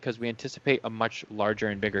day because we anticipate a much larger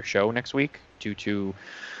and bigger show next week due to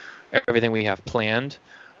everything we have planned.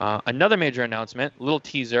 Another major announcement, little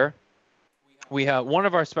teaser. We have one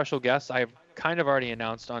of our special guests I've kind of already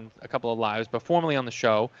announced on a couple of lives, but formally on the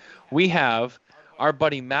show, we have our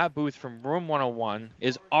buddy Matt Booth from Room 101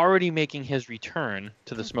 is already making his return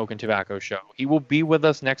to the Smokin' Tobacco show. He will be with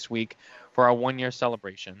us next week for our 1-year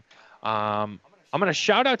celebration. I'm going to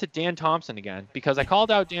shout out to Dan Thompson again because I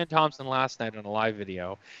called out Dan Thompson last night on a live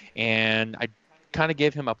video, and I kind of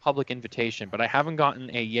gave him a public invitation, but I haven't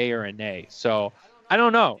gotten a yay or a nay. So I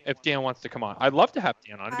don't know if Dan wants to come on. I'd love to have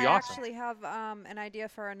Dan on. It'd be awesome. I actually have an idea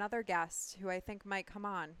for another guest who I think might come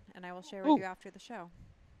on, and I will share with you after the show.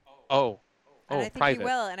 And I think private. he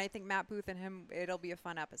will, and I think Matt Booth and him, it'll be a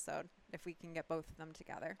fun episode if we can get both of them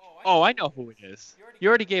together. Oh, I know who it is. You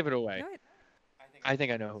already gave it away. Good. I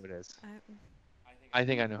think I know who it is. I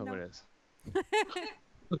think I know who it is.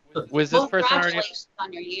 Was this person already? Congratulations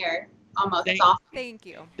on your year. Almost awesome. Thank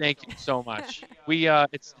you. Thank you so much.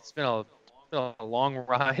 It's been a long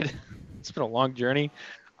ride. It's been a long journey.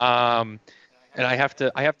 And I have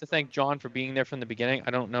to thank John for being there from the beginning.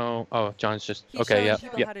 I don't know. Oh, John's just okay. Yeah.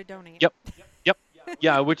 How to donate. Yep.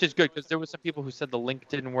 Yeah, which is good because there were some people who said the link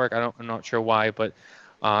didn't work. I'm not sure why, but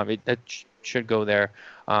that should go there.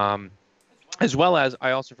 As well as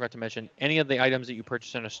I also forgot to mention any of the items that you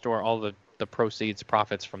purchase in a store, all the proceeds,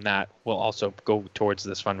 profits from that will also go towards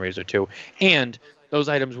this fundraiser too. And those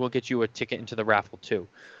items will get you a ticket into the raffle too.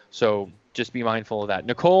 So just be mindful of that.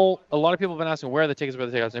 Nicole, a lot of people have been asking where are the tickets.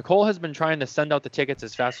 Nicole has been trying to send out the tickets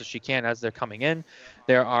as fast as she can as they're coming in.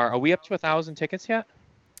 Are we up to 1,000 tickets yet?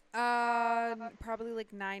 Probably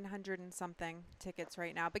like 900 and something tickets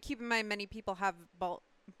right now. But keep in mind, many people have bought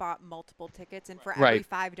multiple tickets, and for every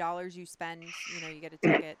 $5 you spend, you get a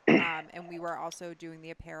ticket. And we were also doing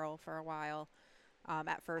the apparel for a while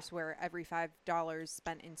at first, where every $5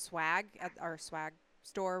 spent in swag at our swag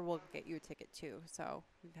store will get you a ticket too. So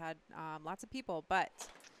we've had lots of people, but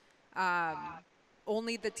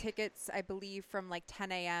only the tickets, I believe, from like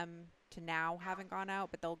 10 a.m. to now haven't gone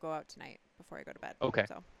out, but they'll go out tonight before I go to bed. Okay.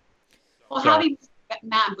 Well, having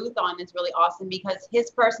Matt Booth on is really awesome because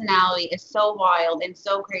his personality is so wild and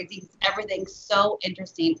so crazy. Everything's so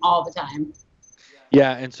interesting all the time.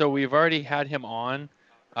 Yeah, and so we've already had him on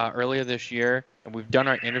earlier this year, and we've done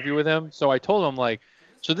our interview with him. So I told him, like,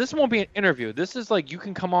 so this won't be an interview. This is like you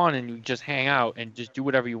can come on and you just hang out and just do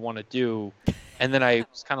whatever you want to do. And then I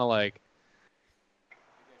was kind of like,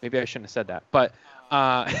 maybe I shouldn't have said that, but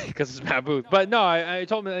because it's Matt Booth. But no, I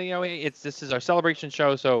told him, this is our celebration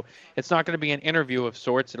show, so it's not going to be an interview of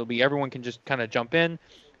sorts. It'll be everyone can just kind of jump in,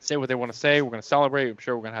 say what they want to say. We're going to celebrate. I'm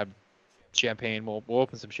sure we're going to have champagne. We'll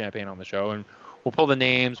open some champagne on the show, and we'll pull the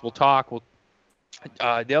names. We'll talk.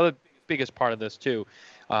 The other biggest part of this too.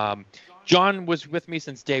 John was with me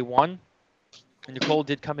since day one. And Nicole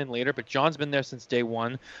did come in later, but John's been there since day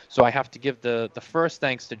one. So I have to give the first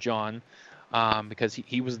thanks to John because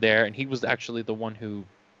he was there, and he was actually the one who,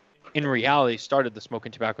 in reality, started the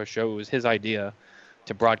Smokin' Tobacco show. It was his idea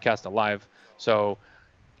to broadcast live. So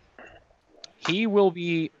he will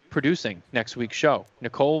be producing next week's show.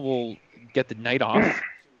 Nicole will get the night off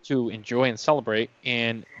to enjoy and celebrate,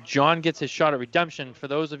 and John gets his shot at redemption. For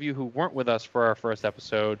those of you who weren't with us for our first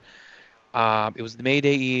episode, it was the May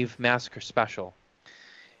Day Eve Massacre special,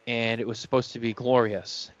 and it was supposed to be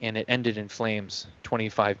glorious, and it ended in flames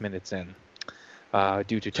 25 minutes in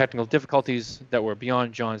due to technical difficulties that were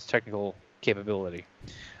beyond John's technical capability.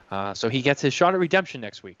 So he gets his shot at redemption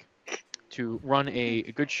next week to run a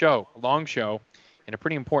good show, a long show, and a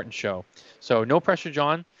pretty important show. So no pressure,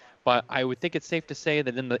 John, but I would think it's safe to say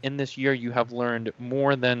that in this year you have learned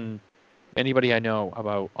more than anybody I know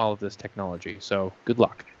about all of this technology. So good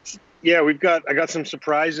luck. Yeah, I got some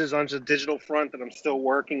surprises on the digital front that I'm still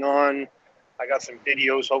working on. I got some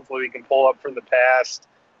videos hopefully we can pull up from the past.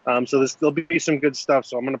 So there'll be some good stuff.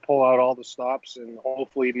 So I'm going to pull out all the stops, and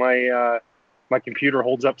hopefully my computer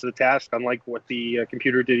holds up to the task, unlike what the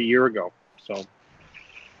computer did a year ago. So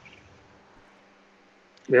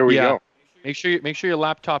there we go. Make sure your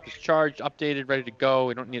laptop is charged, updated, ready to go.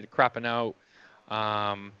 You don't need it crapping out.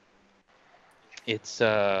 It's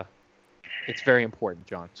very important,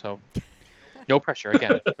 John. So no pressure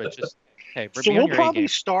again, but just hey. So we'll probably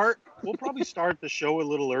start the show a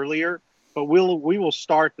little earlier, but we will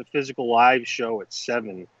start the physical live show at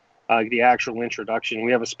 7. The actual introduction.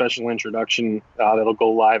 We have a special introduction that'll go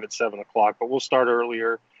live at 7 o'clock, but we'll start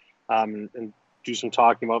earlier and do some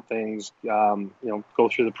talking about things. Go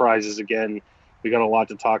through the prizes again. We got a lot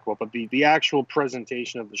to talk about, but the actual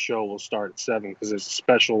presentation of the show will start at 7 because there's a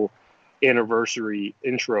special anniversary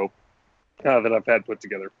intro that I've had put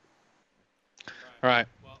together. All right.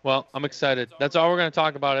 Well, I'm excited. That's all we're going to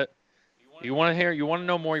talk about it. You want to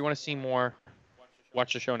know more, you want to see more,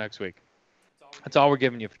 watch the show next week. That's all we're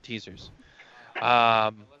giving you for teasers.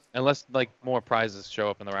 Unless more prizes show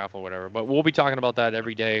up in the raffle or whatever. But we'll be talking about that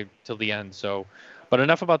every day till the end. So, but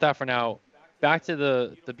enough about that for now. Back to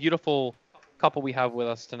the beautiful couple we have with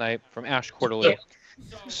us tonight from Ash Quarterly.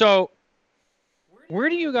 So,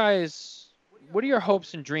 what are your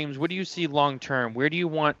hopes and dreams? What do you see long term? Where do you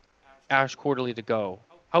want Ash Quarterly to go?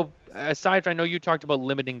 I know you talked about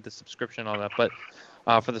limiting the subscription on that, but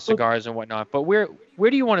for the cigars and whatnot. But where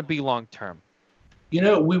do you want to be long term?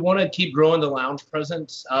 We want to keep growing the lounge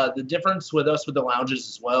presence. The difference with us with the lounges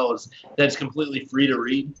as well is that it's completely free to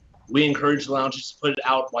read. We encourage the lounges to put it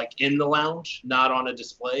out in the lounge, not on a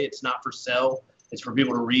display. It's not for sale. It's for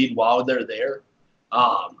people to read while they're there.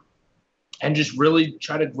 And just really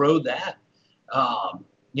try to grow that.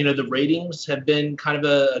 The ratings have been kind of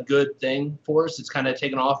a good thing for us. It's kind of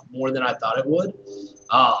taken off more than I thought it would.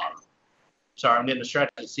 Sorry, I'm getting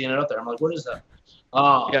distracted seeing it up there. I'm like, what is that?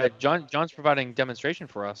 Yeah, John's providing demonstration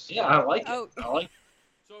for us. Yeah, I like it. I like it.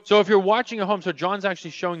 So if you're watching at home, so John's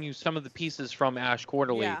actually showing you some of the pieces from Ash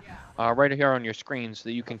Quarterly right here on your screen so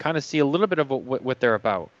that you can kind of see a little bit of what they're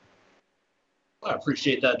about. I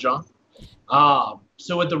appreciate that, John.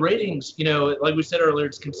 So with the ratings, like we said earlier,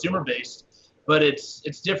 it's consumer-based, but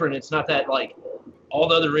it's different. It's not that all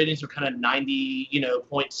the other ratings are kind of 90,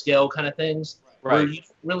 point scale kind of things. Right. Where you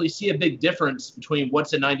really see a big difference between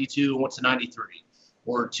what's a 92 and what's a 93.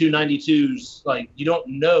 Or two 92s, you don't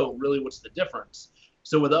know really what's the difference.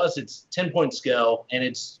 So with us, it's 10-point scale, and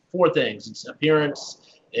it's 4 things. It's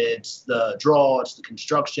appearance, it's the draw, it's the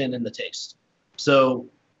construction, and the taste. So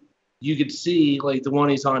you could see, the one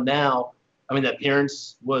he's on now, the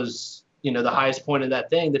appearance was, the highest point of that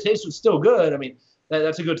thing. The taste was still good.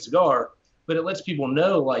 That's a good cigar. But it lets people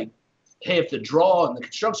know, hey, if the draw and the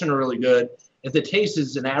construction are really good, if the taste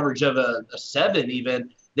is an average of a 7 even,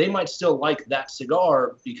 they might still like that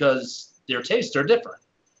cigar because their tastes are different.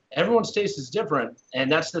 Everyone's taste is different, and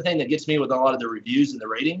that's the thing that gets me with a lot of the reviews and the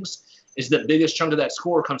ratings is the biggest chunk of that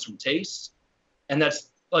score comes from taste, and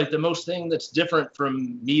that's the most thing that's different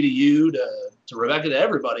from me to you to Rebecca to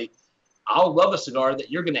everybody. I'll love a cigar that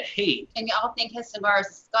you're going to hate. And y'all think his cigar is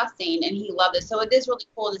disgusting, and he loved it. So it is really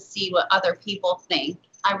cool to see what other people think.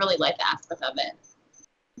 I really like the aspect of it.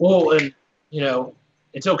 Well, and,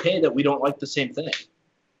 it's okay that we don't like the same thing.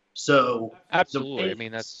 So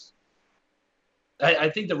absolutely. I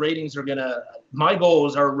think the ratings are my goal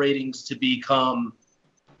is our ratings to become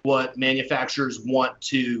what manufacturers want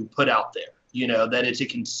to put out there. That it's a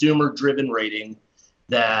consumer-driven rating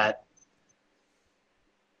that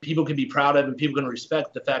people can be proud of and people can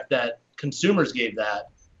respect the fact that consumers gave that.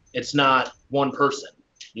 It's not one person,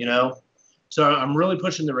 So I'm really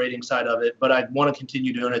pushing the rating side of it, but I want to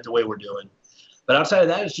continue doing it the way we're doing. But outside of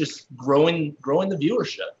that, it's just growing the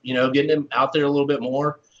viewership, getting them out there a little bit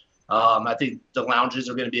more. I think the lounges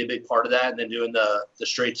are going to be a big part of that, and then doing the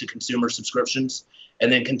straight to consumer subscriptions,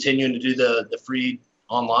 and then continuing to do the free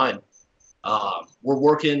online. We're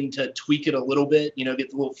working to tweak it a little bit, get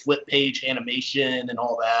the little flip page animation and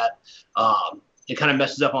all that. It kind of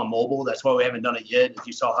messes up on mobile. That's why we haven't done it yet. If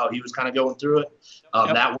you saw how he was kind of going through it,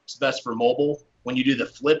 Yep. that works best for mobile. When you do the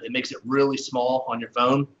flip, it makes it really small on your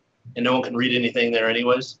phone, and no one can read anything there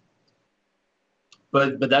anyways.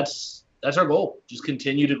 But that's our goal. Just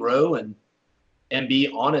continue to grow and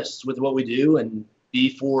be honest with what we do and be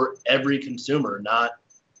for every consumer, not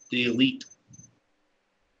the elite.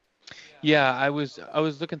 Yeah, I was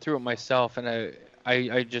looking through it myself, and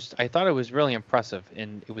I thought it was really impressive,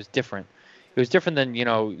 and it was different. It was different than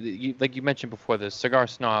like you mentioned before, the cigar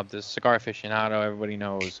snob, the cigar aficionado, everybody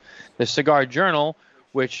knows, the cigar journal,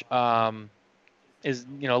 which is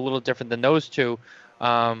a little different than those two.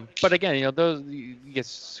 But again, those you get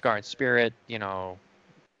cigar and spirit, a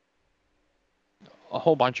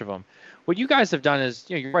whole bunch of them. What you guys have done is,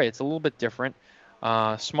 you're right. It's a little bit different,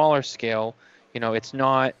 smaller scale. It's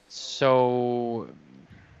not so.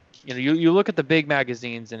 You look at the big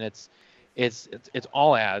magazines and it's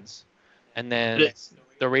all ads, and then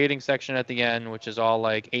the rating section at the end, which is all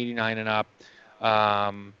like 89 and up.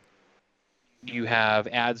 You have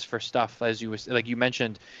ads for stuff, as you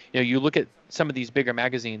mentioned. You look at some of these bigger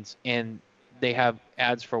magazines and they have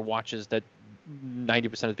ads for watches that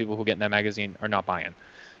 90% of the people who get in that magazine are not buying,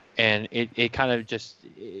 and it kind of just.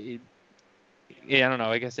 I don't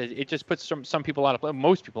know. I guess it just puts some people out of place,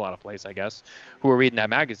 most people out of place, I guess, who are reading that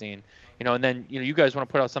magazine. And then you guys want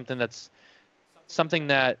to put out something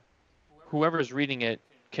that whoever's reading it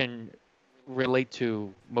can relate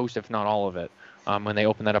to most, if not all of it, when they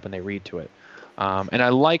open that up and they read to it. And I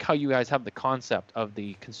like how you guys have the concept of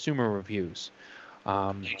the consumer reviews,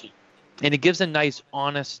 and it gives a nice,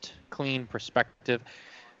 honest, clean perspective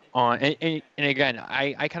on. And again,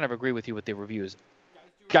 I kind of agree with you with the reviews.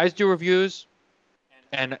 Guys do reviews.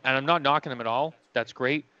 And I'm not knocking them at all. That's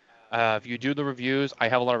great. If you do the reviews, I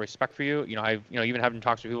have a lot of respect for you. I've even having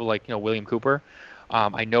talks to people like William Cooper.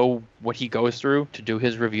 I know what he goes through to do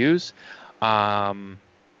his reviews. I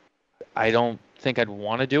don't think I'd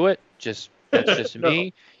want to do it. It's just No.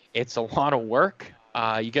 me. It's a lot of work.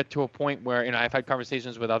 You get to a point where I've had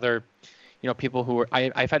conversations with other people who are.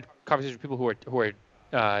 I've had conversations with people who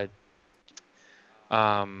are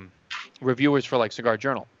reviewers for like Cigar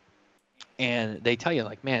Journal. And they tell you,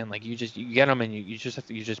 like, man, like you get them and you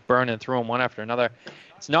just burn and throw them one after another.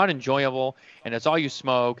 It's not enjoyable, and it's all you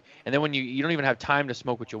smoke. And then when you don't even have time to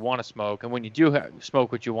smoke what you want to smoke, and when you do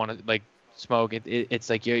smoke what you want to smoke, it's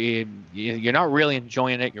like you're not really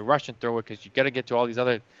enjoying it. You're rushing through it because you got to get to all these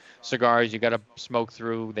other cigars you got to smoke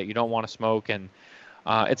through that you don't want to smoke, and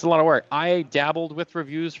it's a lot of work. I dabbled with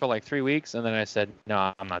reviews for like 3 weeks, and then I said,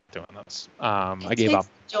 no, I'm not doing this. I gave up.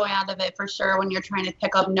 Joy out of it for sure when you're trying to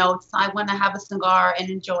pick up notes. I want to have a cigar and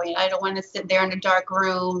enjoy it. I don't want to sit there in a dark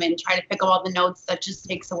room and try to pick up all the notes. That just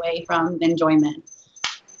takes away from the enjoyment.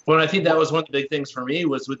 Well, I think that was one of the big things for me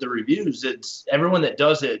was with the reviews. It's everyone that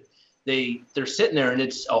does it, they're sitting there and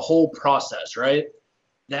it's a whole process, right?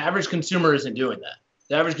 The average consumer isn't doing that.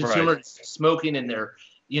 The average consumer is smoking and they're,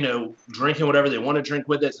 drinking whatever they want to drink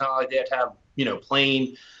with it. It's not like they have to have,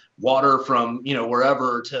 plain water from,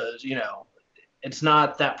 wherever to, it's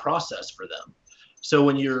not that process for them. So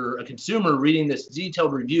when you're a consumer reading this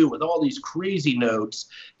detailed review with all these crazy notes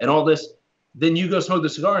and all this, then you go smoke the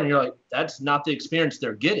cigar and you're like, that's not the experience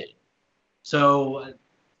they're getting. So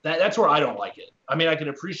that's where I don't like it. I mean, I can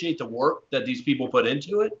appreciate the work that these people put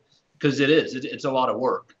into it because it's a lot of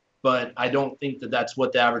work, but I don't think that that's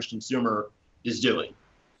what the average consumer is doing.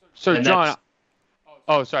 So John,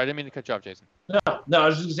 sorry, I didn't mean to cut you off, Jason. No, I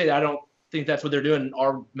was just gonna say that I don't think that's what they're doing.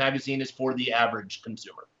 Our magazine is for the average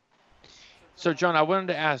consumer. So, John, I wanted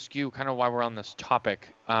to ask you kind of why we're on this topic.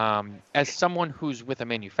 As someone who's with a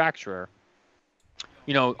manufacturer,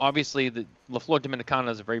 obviously the La Flor Dominicana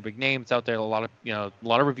is a very big name. It's out there. A lot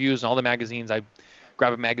of reviews in all the magazines. I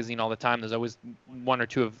grab a magazine all the time. There's always one or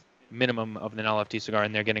two of minimum of an LFT cigar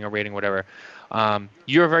and they're getting a rating, whatever.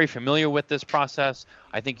 You're very familiar with this process.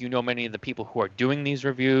 I think many of the people who are doing these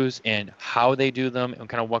reviews and how they do them and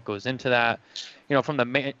kind of what goes into that. From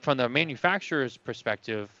the manufacturer's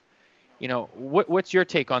perspective, what's your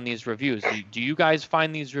take on these reviews? Do you guys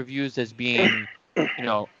find these reviews as being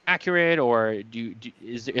accurate, or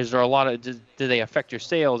is there a lot of do they affect your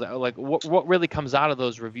sales? Like what really comes out of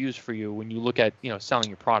those reviews for you when you look at selling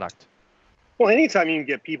your product? Well, anytime you can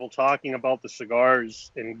get people talking about the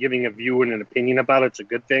cigars and giving a view and an opinion about it, it's a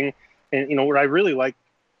good thing. And, what I really like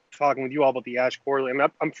talking with you all about the Ash Quarterly, I mean,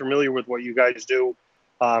 I'm familiar with what you guys do.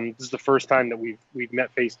 This is the first time that we've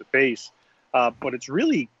met face to face. But it's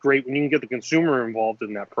really great when you can get the consumer involved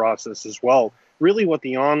in that process as well. Really what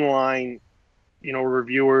the online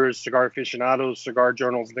reviewers, cigar aficionados, cigar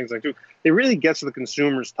journals, and things like that. It really gets the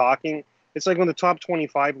consumers talking. It's like when the top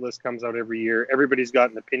 25 list comes out every year, everybody's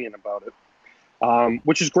got an opinion about it,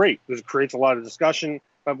 which is great because it creates a lot of discussion.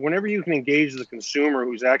 But whenever you can engage the consumer,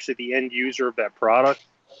 who's actually the end user of that product,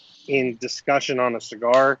 in discussion on a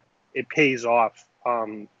cigar, it pays off,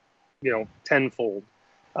 tenfold.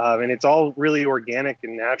 And it's all really organic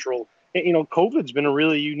and natural. And, COVID's been a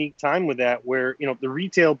really unique time with that, where, the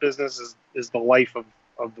retail business is the life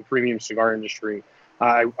of the premium cigar industry.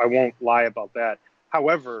 I won't lie about that.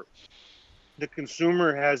 However, the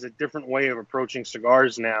consumer has a different way of approaching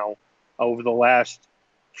cigars now over the last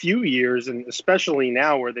few years, and especially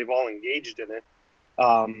now where they've all engaged in it,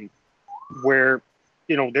 where,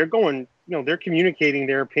 they're communicating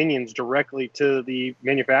their opinions directly to the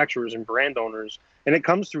manufacturers and brand owners. And it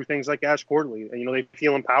comes through things like Ash Quarterly. They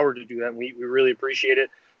feel empowered to do that, and we really appreciate it.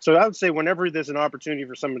 So I would say whenever there's an opportunity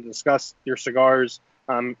for someone to discuss their cigars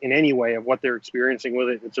in any way of what they're experiencing with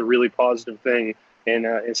it, it's a really positive thing. And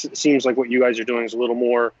it seems like what you guys are doing is a little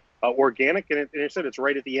more organic. And I said it's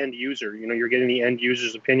right at the end user. You're getting the end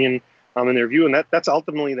user's opinion in their view. And that's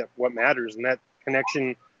ultimately what matters. And that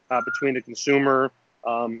connection between the consumer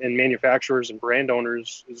and manufacturers and brand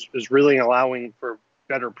owners is really allowing for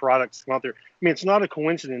better products to come out there. I mean, it's not a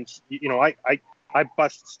coincidence. I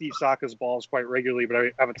bust Steve Saka's balls quite regularly, but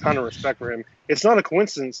I have a ton of respect for him. It's not a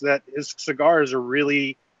coincidence that his cigars are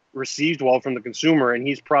really received well from the consumer, and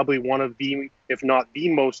he's probably one of the, if not the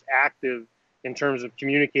most active in terms of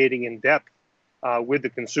communicating in depth with the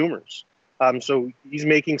consumers. So he's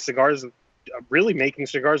making cigars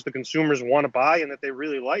the consumers want to buy and that they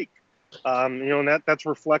really like. And that's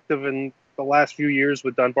reflective in the last few years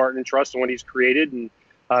with Dunbarton and Trust and what he's created, and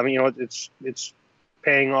it's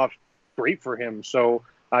paying off great for him. So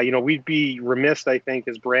we'd be remiss, I think,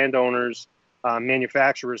 as brand owners,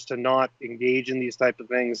 manufacturers, to not engage in these type of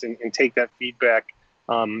things and take that feedback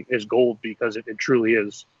as gold, because it truly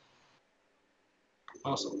is.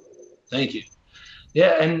 Awesome, thank you.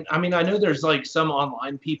 Yeah, and I mean, I know there's like some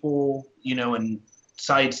online people, and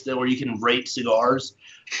sites where you can rate cigars,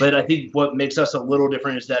 but I think what makes us a little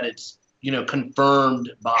different is that it's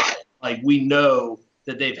confirmed by, like, we know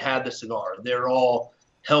that they've had the cigar. They're all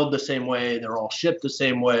held the same way. They're all shipped the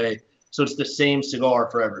same way. So it's the same cigar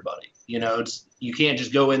for everybody. You can't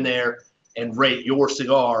just go in there and rate your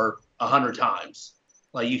cigar 100 times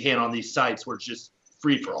like you can on these sites where it's just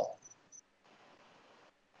free for all.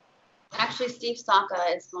 Actually, Steve Saka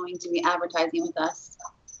is going to be advertising with us.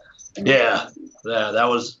 Yeah, that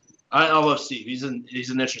was. I love Steve. He's an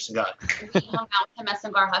interesting guy. We hung out with him at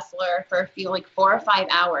Cigar Hustler for 4 or 5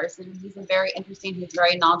 hours, and he's a very interesting, he's a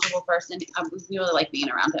very knowledgeable person. We really like being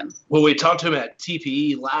around him. Well, we talked to him at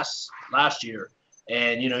TPE last year,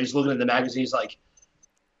 and he's looking at the magazine. He's like,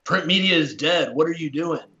 "Print media is dead. What are you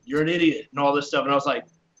doing? You're an idiot," and all this stuff. And I was like,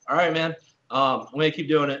 "All right, man. I'm gonna keep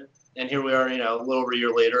doing it." And here we are, a little over a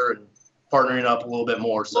year later, and partnering up a little bit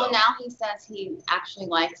more. So. Well, now he says he actually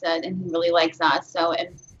likes it, and he really likes us. So,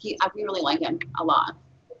 we really like him a lot.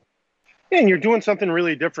 Yeah, and you're doing something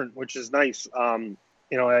really different, which is nice.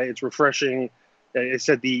 It's refreshing. I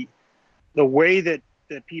said the way that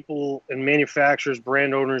people and manufacturers,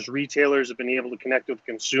 brand owners, retailers have been able to connect with the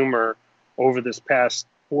consumer over this past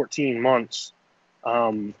 14 months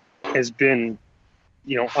has been,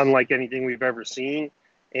 unlike anything we've ever seen.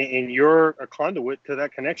 And you're a conduit to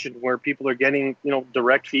that connection where people are getting,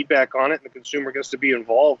 direct feedback on it, and the consumer gets to be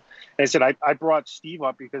involved. And I said, I brought Steve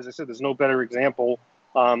up because I said there's no better example,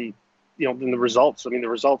 than the results. I mean, the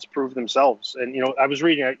results prove themselves. And, I was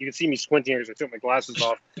reading, you can see me squinting as I took my glasses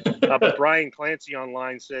off. But Brian Clancy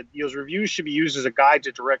online said, reviews should be used as a guide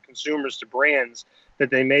to direct consumers to brands that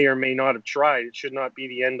they may or may not have tried. It should not be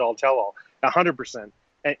the end-all, tell-all. 100%.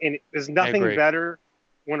 And there's nothing better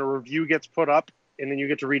when a review gets put up and then you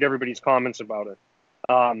get to read everybody's comments about it.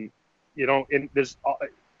 And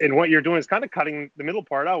what you're doing is kind of cutting the middle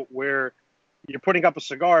part out, where you're putting up a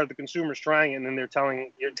cigar, the consumer's trying it, and then you're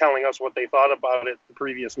telling us what they thought about it the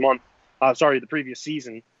previous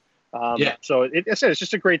season. So it's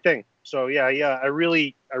just a great thing. So I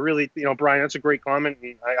really, Brian, that's a great comment,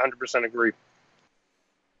 and I 100% agree.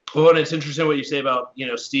 Well, and it's interesting what you say about,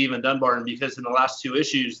 Steve and Dunbarton, because in the last 2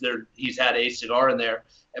 issues he's had a cigar in there,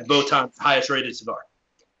 and both times highest rated cigar.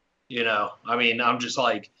 I mean, I'm just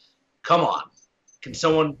like, come on, can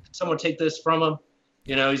someone take this from him?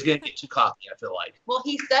 He's gonna get too cocky, I feel like. Well,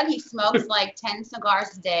 he said he smokes like 10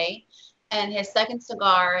 cigars a day, and his second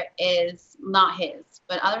cigar is not his.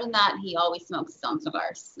 But other than that, he always smokes his own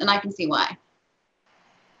cigars, and I can see why.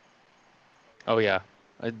 Oh yeah,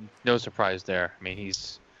 no surprise there. I mean,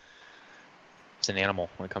 It's an animal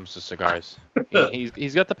when it comes to cigars.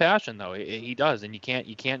 He's got the passion though. He does, and you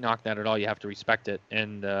can't knock that at all. You have to respect it,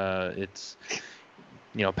 and it's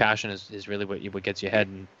passion is really what gets you ahead.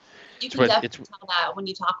 And you can definitely tell that when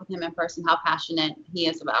you talk with him in person how passionate he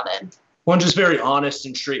is about it. One just very honest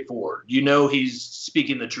and straightforward. He's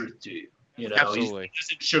speaking the truth to you. Absolutely. He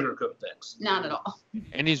doesn't sugarcoat things. Not at all.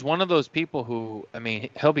 And he's one of those people who, I mean,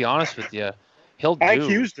 he'll be honest with you. I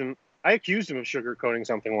accused him of sugarcoating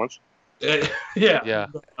something once. Yeah. Yeah.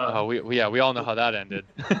 We all know how that ended.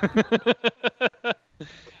 Yeah,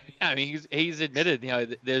 I mean, he's admitted,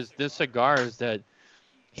 there's cigars that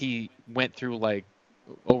he went through like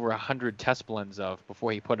over 100 test blends of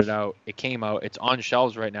before he put it out. It came out. It's on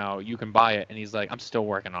shelves right now. You can buy it, and he's like, I'm still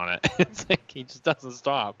working on it. It's like he just doesn't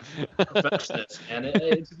stop. Perfectionist, and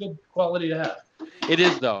it's a good quality to have. It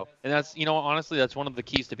is though, and that's honestly that's one of the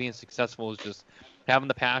keys to being successful is just having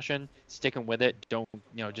the passion, sticking with it. Don't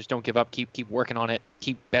don't give up. Keep working on it.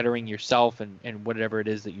 Keep bettering yourself and whatever it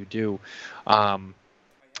is that you do. I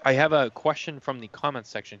have a question from the comments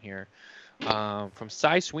section here from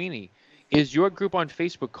Cy Sweeney. Is your group on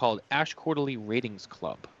Facebook called Ash Quarterly Ratings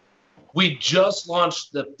Club? We just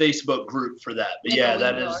launched the Facebook group for that, but yeah,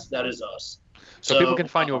 that is us. So people can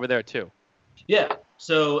find you over there too. Yeah.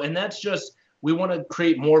 So, and that's just, we want to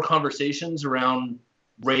create more conversations around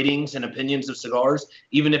ratings and opinions of cigars,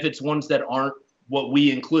 even if it's ones that aren't what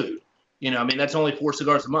we include. That's only 4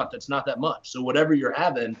 cigars a month. That's not that much. So whatever you're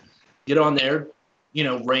having, get on there,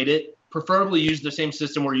 rate it. Preferably use the same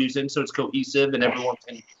system we're using so it's cohesive and everyone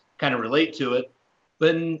can kind of relate to it,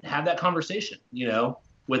 but have that conversation,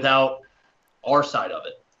 without our side of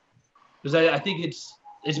it. Because I think it's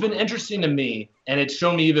been interesting to me, and it's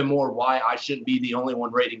shown me even more why I shouldn't be the only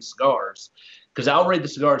one rating cigars. Because I'll rate the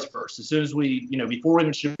cigars first. As soon as we, before we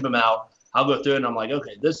even ship them out, I'll go through it and I'm like,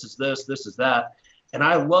 okay, this is this is that. And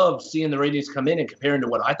I love seeing the ratings come in and comparing to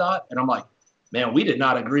what I thought. And I'm like, man, we did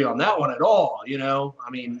not agree on that one at all.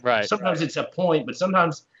 Right, sometimes it's a point, but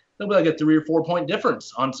sometimes there'll be like a 3 or 4 point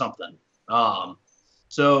difference on something.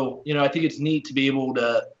 So, I think it's neat to be able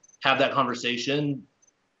to have that conversation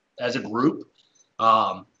as a group.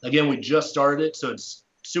 Again, we just started it, so it's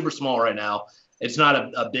super small right now. It's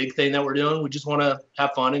not a big thing that we're doing. We just want to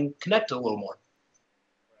have fun and connect a little more.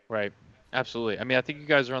 Right. Absolutely. I mean, I think you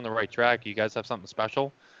guys are on the right track. You guys have something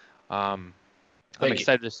special. I'm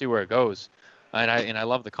excited to see where it goes. And I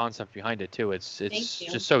love the concept behind it too. It's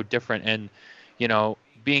just so different, and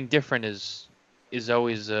being different is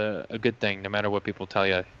always a good thing, no matter what people tell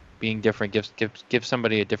you. Being different gives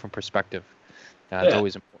somebody a different perspective.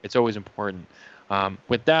 It's always important.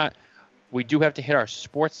 With that, we do have to hit our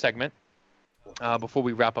sports segment before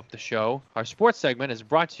we wrap up the show. Our sports segment is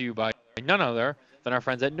brought to you by none other than our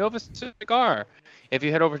friends at Nova Cigar. If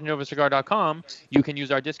you head over to novacigar.com, you can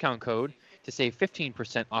use our discount code to save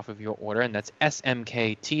 15% off of your order, and that's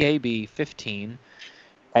SMKTAB15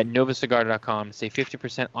 at novacigar.com. Save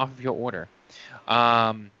 50% off of your order.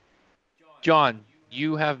 John,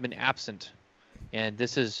 you have been absent, and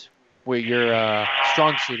this is where your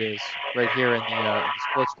strong suit is, right here in the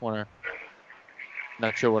sports corner.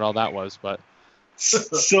 Not sure what all that was, but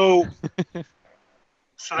so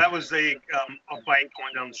that was a bike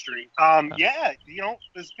going down the street. Yeah,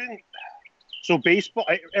 there's been baseball.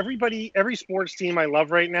 Every sports team I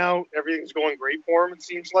love right now, everything's going great for them. It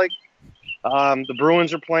seems like the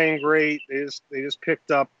Bruins are playing great. They just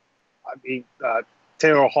picked up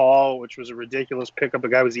Taylor Hall, which was a ridiculous pickup. The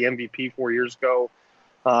guy was the MVP 4 years ago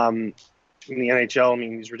in the NHL. I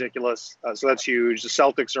mean, he's ridiculous. So that's huge. The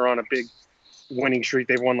Celtics are on a big winning streak.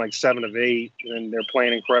 They've won like 7 of 8, and they're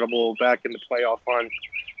playing incredible back in the playoff hunt.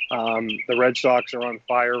 The Red Sox are on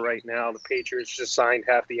fire right now. The Patriots just signed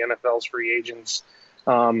half the NFL's free agents.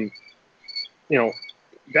 That's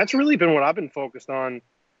really been what I've been focused on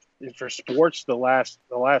for sports the last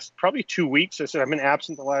probably 2 weeks. I said I've been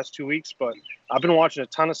absent the last 2 weeks, but I've been watching a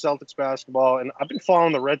ton of Celtics basketball, and I've been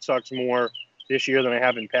following the Red Sox more this year than I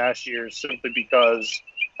have in past years, simply because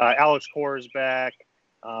Alex Cora is back.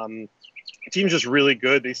 The team's just really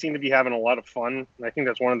good. They seem to be having a lot of fun, and I think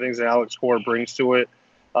that's one of the things that Alex Cora brings to it.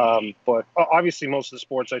 But obviously most of the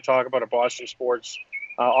sports I talk about are Boston sports.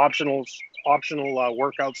 Optional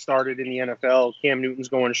workouts started in the NFL. Cam Newton's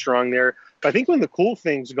going strong there. But I think one of the cool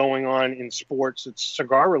things going on in sports that's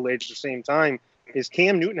cigar related at the same time is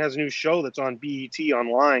Cam Newton has a new show that's on BET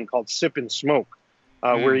online called Sip and Smoke,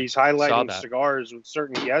 where he's highlighting cigars with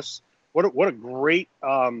certain guests. What a great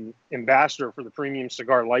ambassador for the premium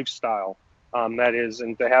cigar lifestyle that is,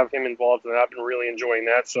 and to have him involved in that, I've been really enjoying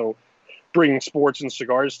that. So bringing sports and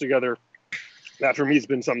cigars together, that for me has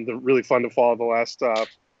been something really fun to follow the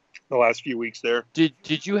the last few weeks there.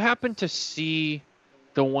 Did you happen to see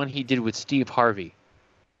the one he did with Steve Harvey?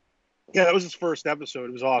 Yeah, that was his first episode.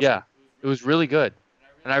 It was awesome. Yeah, it was really good,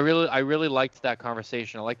 and I really liked that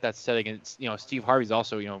conversation. I liked that setting, and it's, Steve Harvey's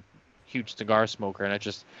also huge cigar smoker,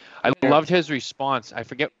 and I loved his response. I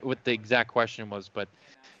forget what the exact question was, but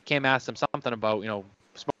Cam asked him something about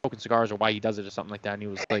smoking cigars or why he does it or something like that, and he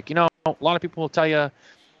was like, a lot of people will tell you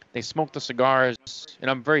they smoke the cigars,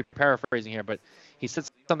 and I'm very paraphrasing here, but he said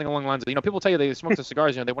something along the lines of, people tell you they smoke the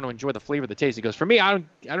cigars, they want to enjoy the flavor, the taste. He goes, for me, I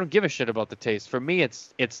don't give a shit about the taste. For me,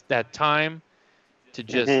 it's that time to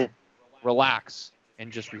just relax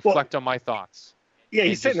and just reflect on my thoughts. Yeah,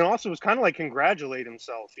 he said, and also was kind of like congratulate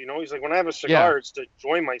himself. He's like, when I have a cigar, it's to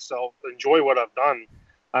enjoy myself, enjoy what I've done.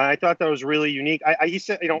 I thought that was really unique. He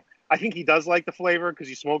said, I think he does like the flavor because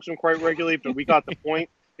he smokes them quite regularly, but we got the point.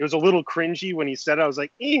 It was a little cringy when he said it. I was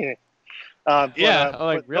like, eh.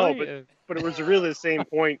 Really? But it was really the same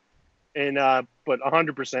point, and but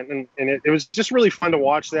 100%, and it was just really fun to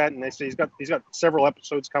watch that. And they say he's got several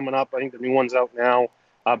episodes coming up. I think the new one's out now.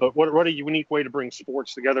 But what a unique way to bring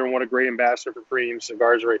sports together, and what a great ambassador for premium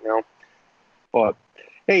cigars right now. But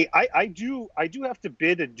hey, I do have to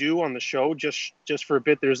bid adieu on the show just for a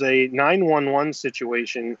bit. There's a 911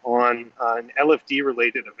 situation on an LFD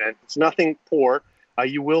related event. It's nothing poor.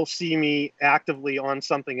 You will see me actively on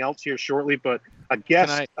something else here shortly, but a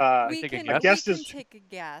guest. We can take a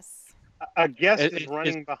guess. A guest is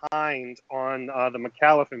running behind on the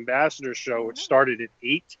McAuliffe Ambassador show, which started at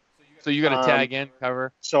 8. So you got to tag in,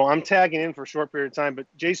 cover. So I'm tagging in for a short period of time. But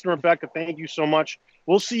Jason and Rebecca, thank you so much.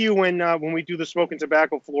 We'll see you when we do the Smokin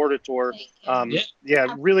Tabacco Florida tour.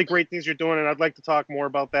 Really great things you're doing, and I'd like to talk more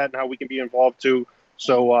about that and how we can be involved too.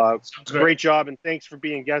 So great job, and thanks for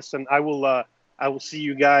being guests. And I will see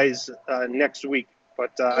you guys next week.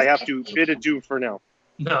 But I have to bid adieu for now.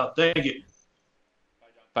 No, thank you.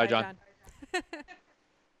 Bye, John.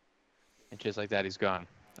 And just like that, he's gone.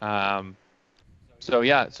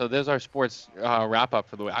 So there's our sports wrap up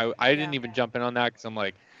for the week. I didn't even jump in on that because I'm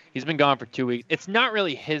like, he's been gone for 2 weeks. It's not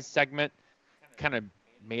really his segment. Kind of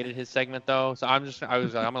made it his segment though. So I'm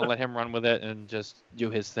gonna let him run with it and just do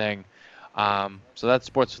his thing. So that's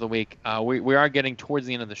sports for the week. We are getting towards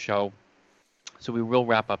the end of the show, so we will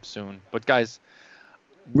wrap up soon. But guys,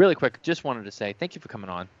 really quick, just wanted to say thank you for coming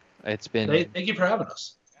on. It's been thank you for having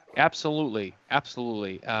us. Absolutely.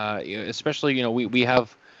 Especially we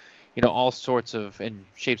have all sorts of in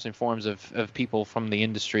shapes and forms of people from the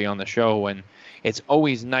industry on the show, and it's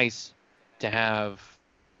always nice to have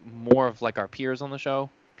more of like our peers on the show,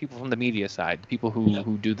 people from the media side, people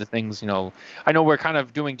who do the things. I know we're kind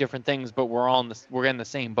of doing different things, but we're in the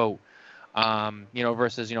same boat.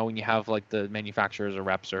 Versus when you have like the manufacturers or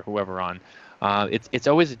reps or whoever on, it's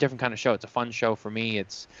always a different kind of show. It's a fun show for me.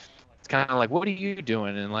 It's kind of like, what are you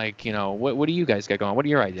doing? And like, what do you guys got going? What are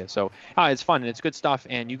your ideas? So it's fun and it's good stuff.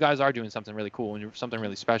 And you guys are doing something really cool and something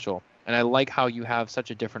really special. And I like how you have such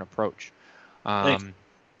a different approach. I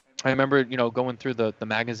remember, going through the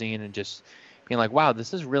magazine and just being like, wow,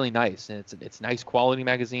 this is really nice. And it's nice quality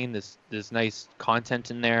magazine. There's nice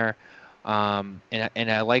content in there. And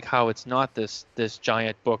I like how it's not this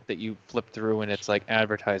giant book that you flip through and it's like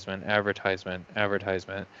advertisement. Oh,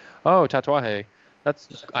 tatuaje.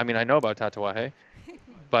 I know about tatuaje,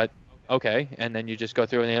 but okay. And then you just go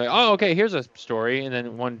through and you're like, oh, okay, here's a story. And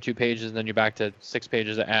then 1-2 pages, and then you're back to 6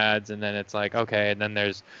 pages of ads. And then it's like, okay. And then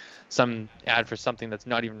there's some ad for something that's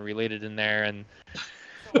not even related in there, and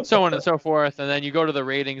so on and so forth. And then you go to the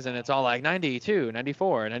ratings and it's all like 92,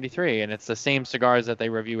 94, 93. And it's the same cigars that they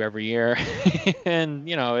review every year. And,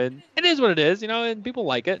 it is what it is, and people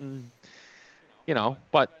like it. And,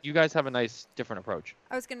 but you guys have a nice different approach.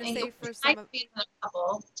 I was going to say for some of another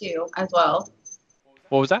couple too, as well.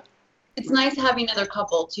 What was that? It's nice having another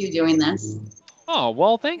couple too doing this. Oh,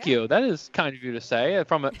 well, thank you. That is kind of you to say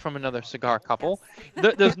from another cigar couple.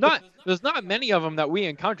 There's not many of them that we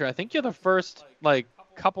encounter. I think you're the first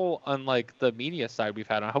couple on the media side we've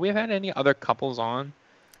had on. Have we had any other couples on?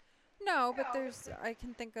 No, but I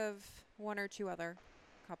can think of 1 or 2 other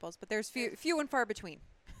couples, but there's few and far between.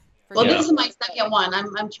 Well, this is my second one.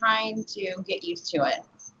 I'm trying to get used to it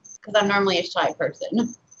because I'm normally a shy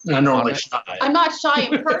person. I'm normally shy. I'm not shy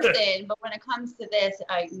in person, but when it comes to this,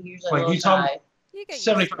 I'm usually a little shy.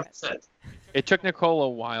 75%. It took Nicole a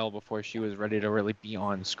while before she was ready to really be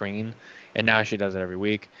on screen, and now she does it every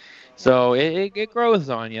week. So it grows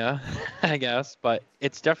on you, I guess, but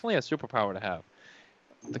it's definitely a superpower to have.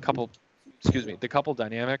 The couple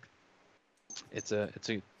dynamic. It's a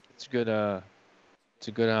good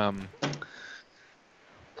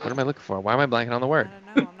what am I looking for? Why am I blanking on the word?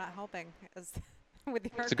 I don't know. I'm not helping. with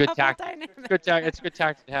your It's a good couple tact. dynamic. It's a good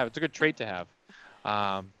tactic to have. It's a good trait to have.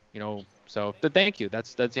 So but thank you.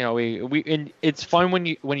 That's we and it's fun when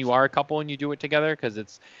you are a couple and you do it together, because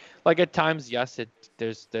it's like at times, yes,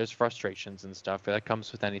 there's frustrations and stuff that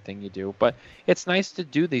comes with anything you do, but it's nice to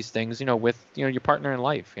do these things, with your partner in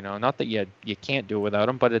life. Not that you can't do it without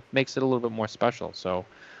them, but it makes it a little bit more special. So,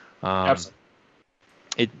 Absolutely.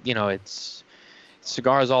 it's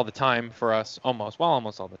cigars all the time for us, almost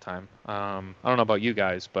all the time. I don't know about you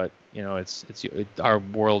guys, but our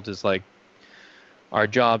world is like our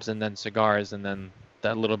jobs and then cigars, and then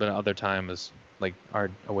that little bit of other time is like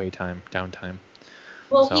our away time, downtime.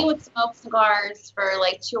 Well, So- he would smoke cigars for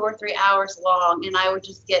like 2 or 3 hours long, and I would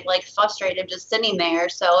just get like frustrated just sitting there.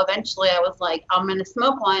 So eventually I was like, I'm going to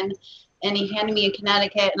smoke one. And he handed me a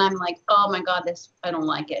Connecticut, and I'm like, oh my God, I don't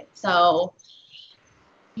like it. So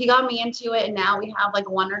he got me into it, and now we have like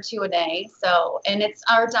 1 or 2 a day. So, and it's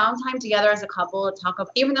our downtime together as a couple to talk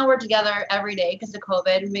about, even though we're together every day because of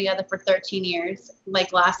COVID, we've been together for 13 years,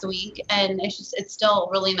 like last week. And it's still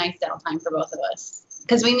really nice downtime for both of us.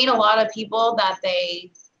 Because we meet a lot of people that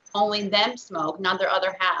only them smoke, not their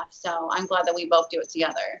other half. So I'm glad that we both do it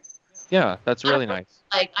together. Yeah, that's really nice.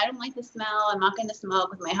 Like, I don't like the smell. I'm not going to smoke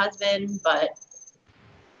with my husband, but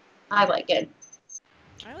I like it.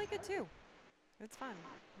 I like it too. It's fun.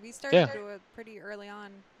 We started to do it pretty early on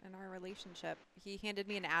in our relationship. He handed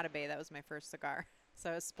me an Atabay. That was my first cigar. So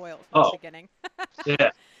I was spoiled from the beginning. Yeah.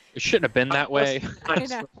 It shouldn't have been that way. I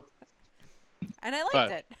know. And I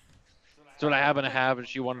liked it. That's what I happen to have, and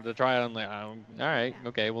she wanted to try it. I'm like, all right,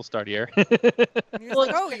 okay, we'll start here. And he was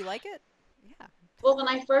like, oh, you like it? Yeah. Well, when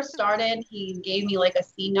I first started, he gave me like a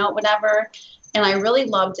C note, whatever, and I really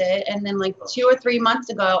loved it. And then like 2 or 3 months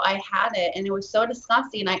ago, I had it, and it was so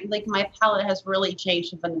disgusting. My palate has really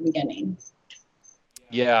changed from the beginning.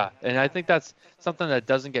 Yeah, and I think that's something that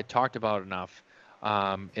doesn't get talked about enough,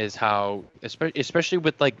 is how, especially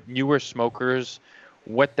with like newer smokers,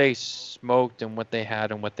 what they smoked and what they had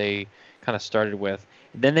and what they kind of started with.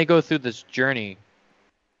 Then they go through this journey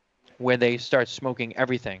where they start smoking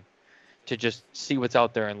everything to just see what's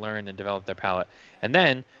out there and learn and develop their palate. And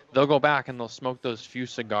then they'll go back and they'll smoke those few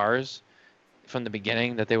cigars from the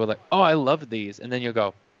beginning that they were like, oh, I love these. And then you'll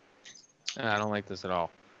go, I don't like this at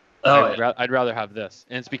all. I'd rather have this.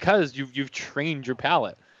 And it's because you've trained your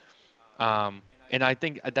palate. And I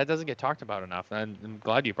think that doesn't get talked about enough. And I'm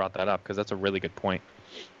glad you brought that up, because that's a really good point.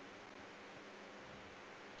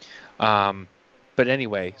 But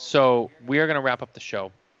anyway, so we are going to wrap up the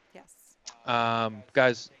show. Yes.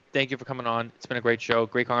 Guys, thank you for coming on. It's been a great show,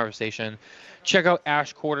 great conversation. Check out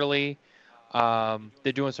Ash Quarterly.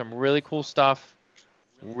 They're doing some really cool stuff.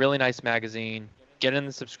 Really nice magazine. Get in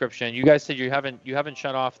the subscription. You guys said you haven't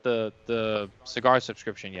shut off the cigar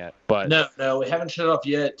subscription yet, but No, we haven't shut off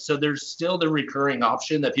yet. So there's still the recurring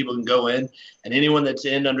option that people can go in, and anyone that's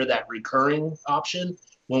in under that recurring option,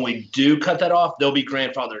 when we do cut that off, they'll be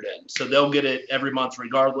grandfathered in. So they'll get it every month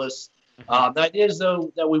regardless. The idea is,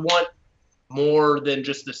 though, that we want more than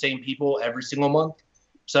just the same people every single month.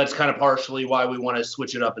 So that's kind of partially why we want to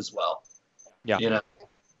switch it up as well. Yeah.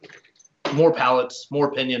 More palates, more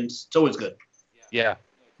opinions. It's always good. Yeah,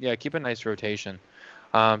 keep a nice rotation.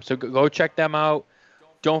 So go check them out.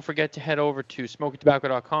 Don't forget to head over to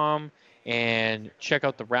SmokinTobacco.com and check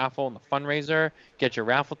out the raffle and the fundraiser. Get your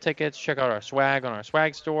raffle tickets. Check out our swag on our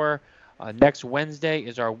swag store. Next Wednesday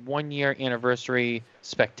is our 1-year anniversary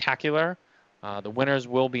spectacular. The winners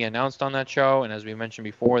will be announced on that show, and as we mentioned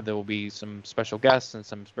before, there will be some special guests and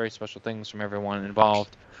some very special things from everyone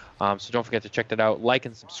involved. So don't forget to check that out. Like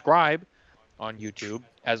and subscribe on YouTube,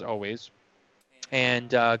 as always. And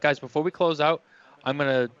guys, before we close out, I'm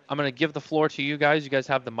gonna give the floor to you guys. You guys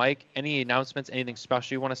have the mic. Any announcements? Anything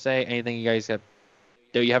special you want to say? Anything you guys that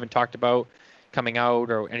you haven't talked about coming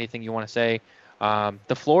out, or anything you want to say?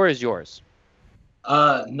 The floor is yours.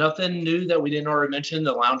 Nothing new that we didn't already mention.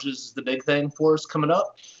 The lounges is the big thing for us coming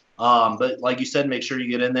up. But like you said, make sure you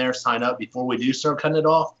get in there, sign up before we do start cutting it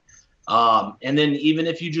off. And then even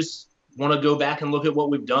if you just want to go back and look at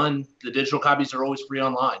what we've done, the digital copies are always free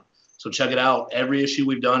online. So check it out. Every issue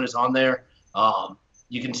we've done is on there.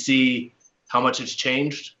 You can see how much it's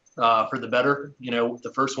changed for the better.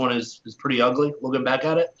 The first one is pretty ugly looking back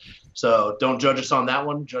at it. So don't judge us on that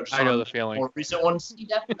one. Judge us I know on the feeling. more recent ones. You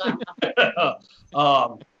definitely got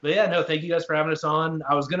But yeah, no, thank you guys for having us on.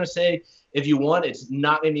 I was going to say, if you want, it's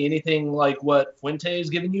not going to be anything like what Fuente is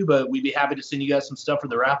giving you, but we'd be happy to send you guys some stuff for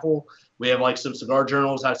the raffle. We have like some cigar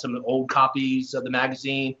journals, have some old copies of the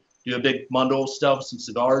magazine, do a big bundle of stuff, some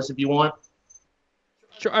cigars if you want.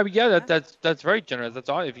 Sure. I mean, yeah, that's very generous. That's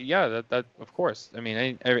all. That of course. I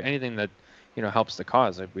mean, anything that helps the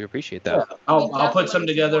cause. We appreciate that. Yeah, I'll put some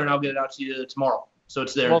together and I'll get it out to you tomorrow, so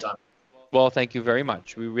it's there in time. Well, thank you very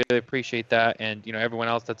much. We really appreciate that, and everyone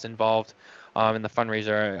else that's involved in the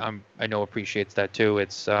fundraiser, I know appreciates that too.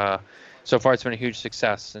 It's so far it's been a huge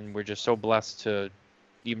success, and we're just so blessed to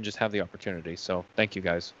even just have the opportunity. So thank you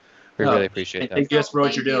guys. We really appreciate that. Thank you guys for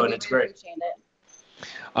what you're doing. It's great. Appreciate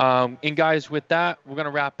it. And guys, with that, we're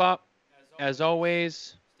gonna wrap up. As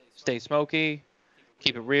always, stay smoky,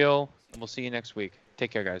 keep it real, and we'll see you next week.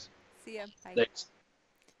 Take care, guys. See ya. Bye. Thanks.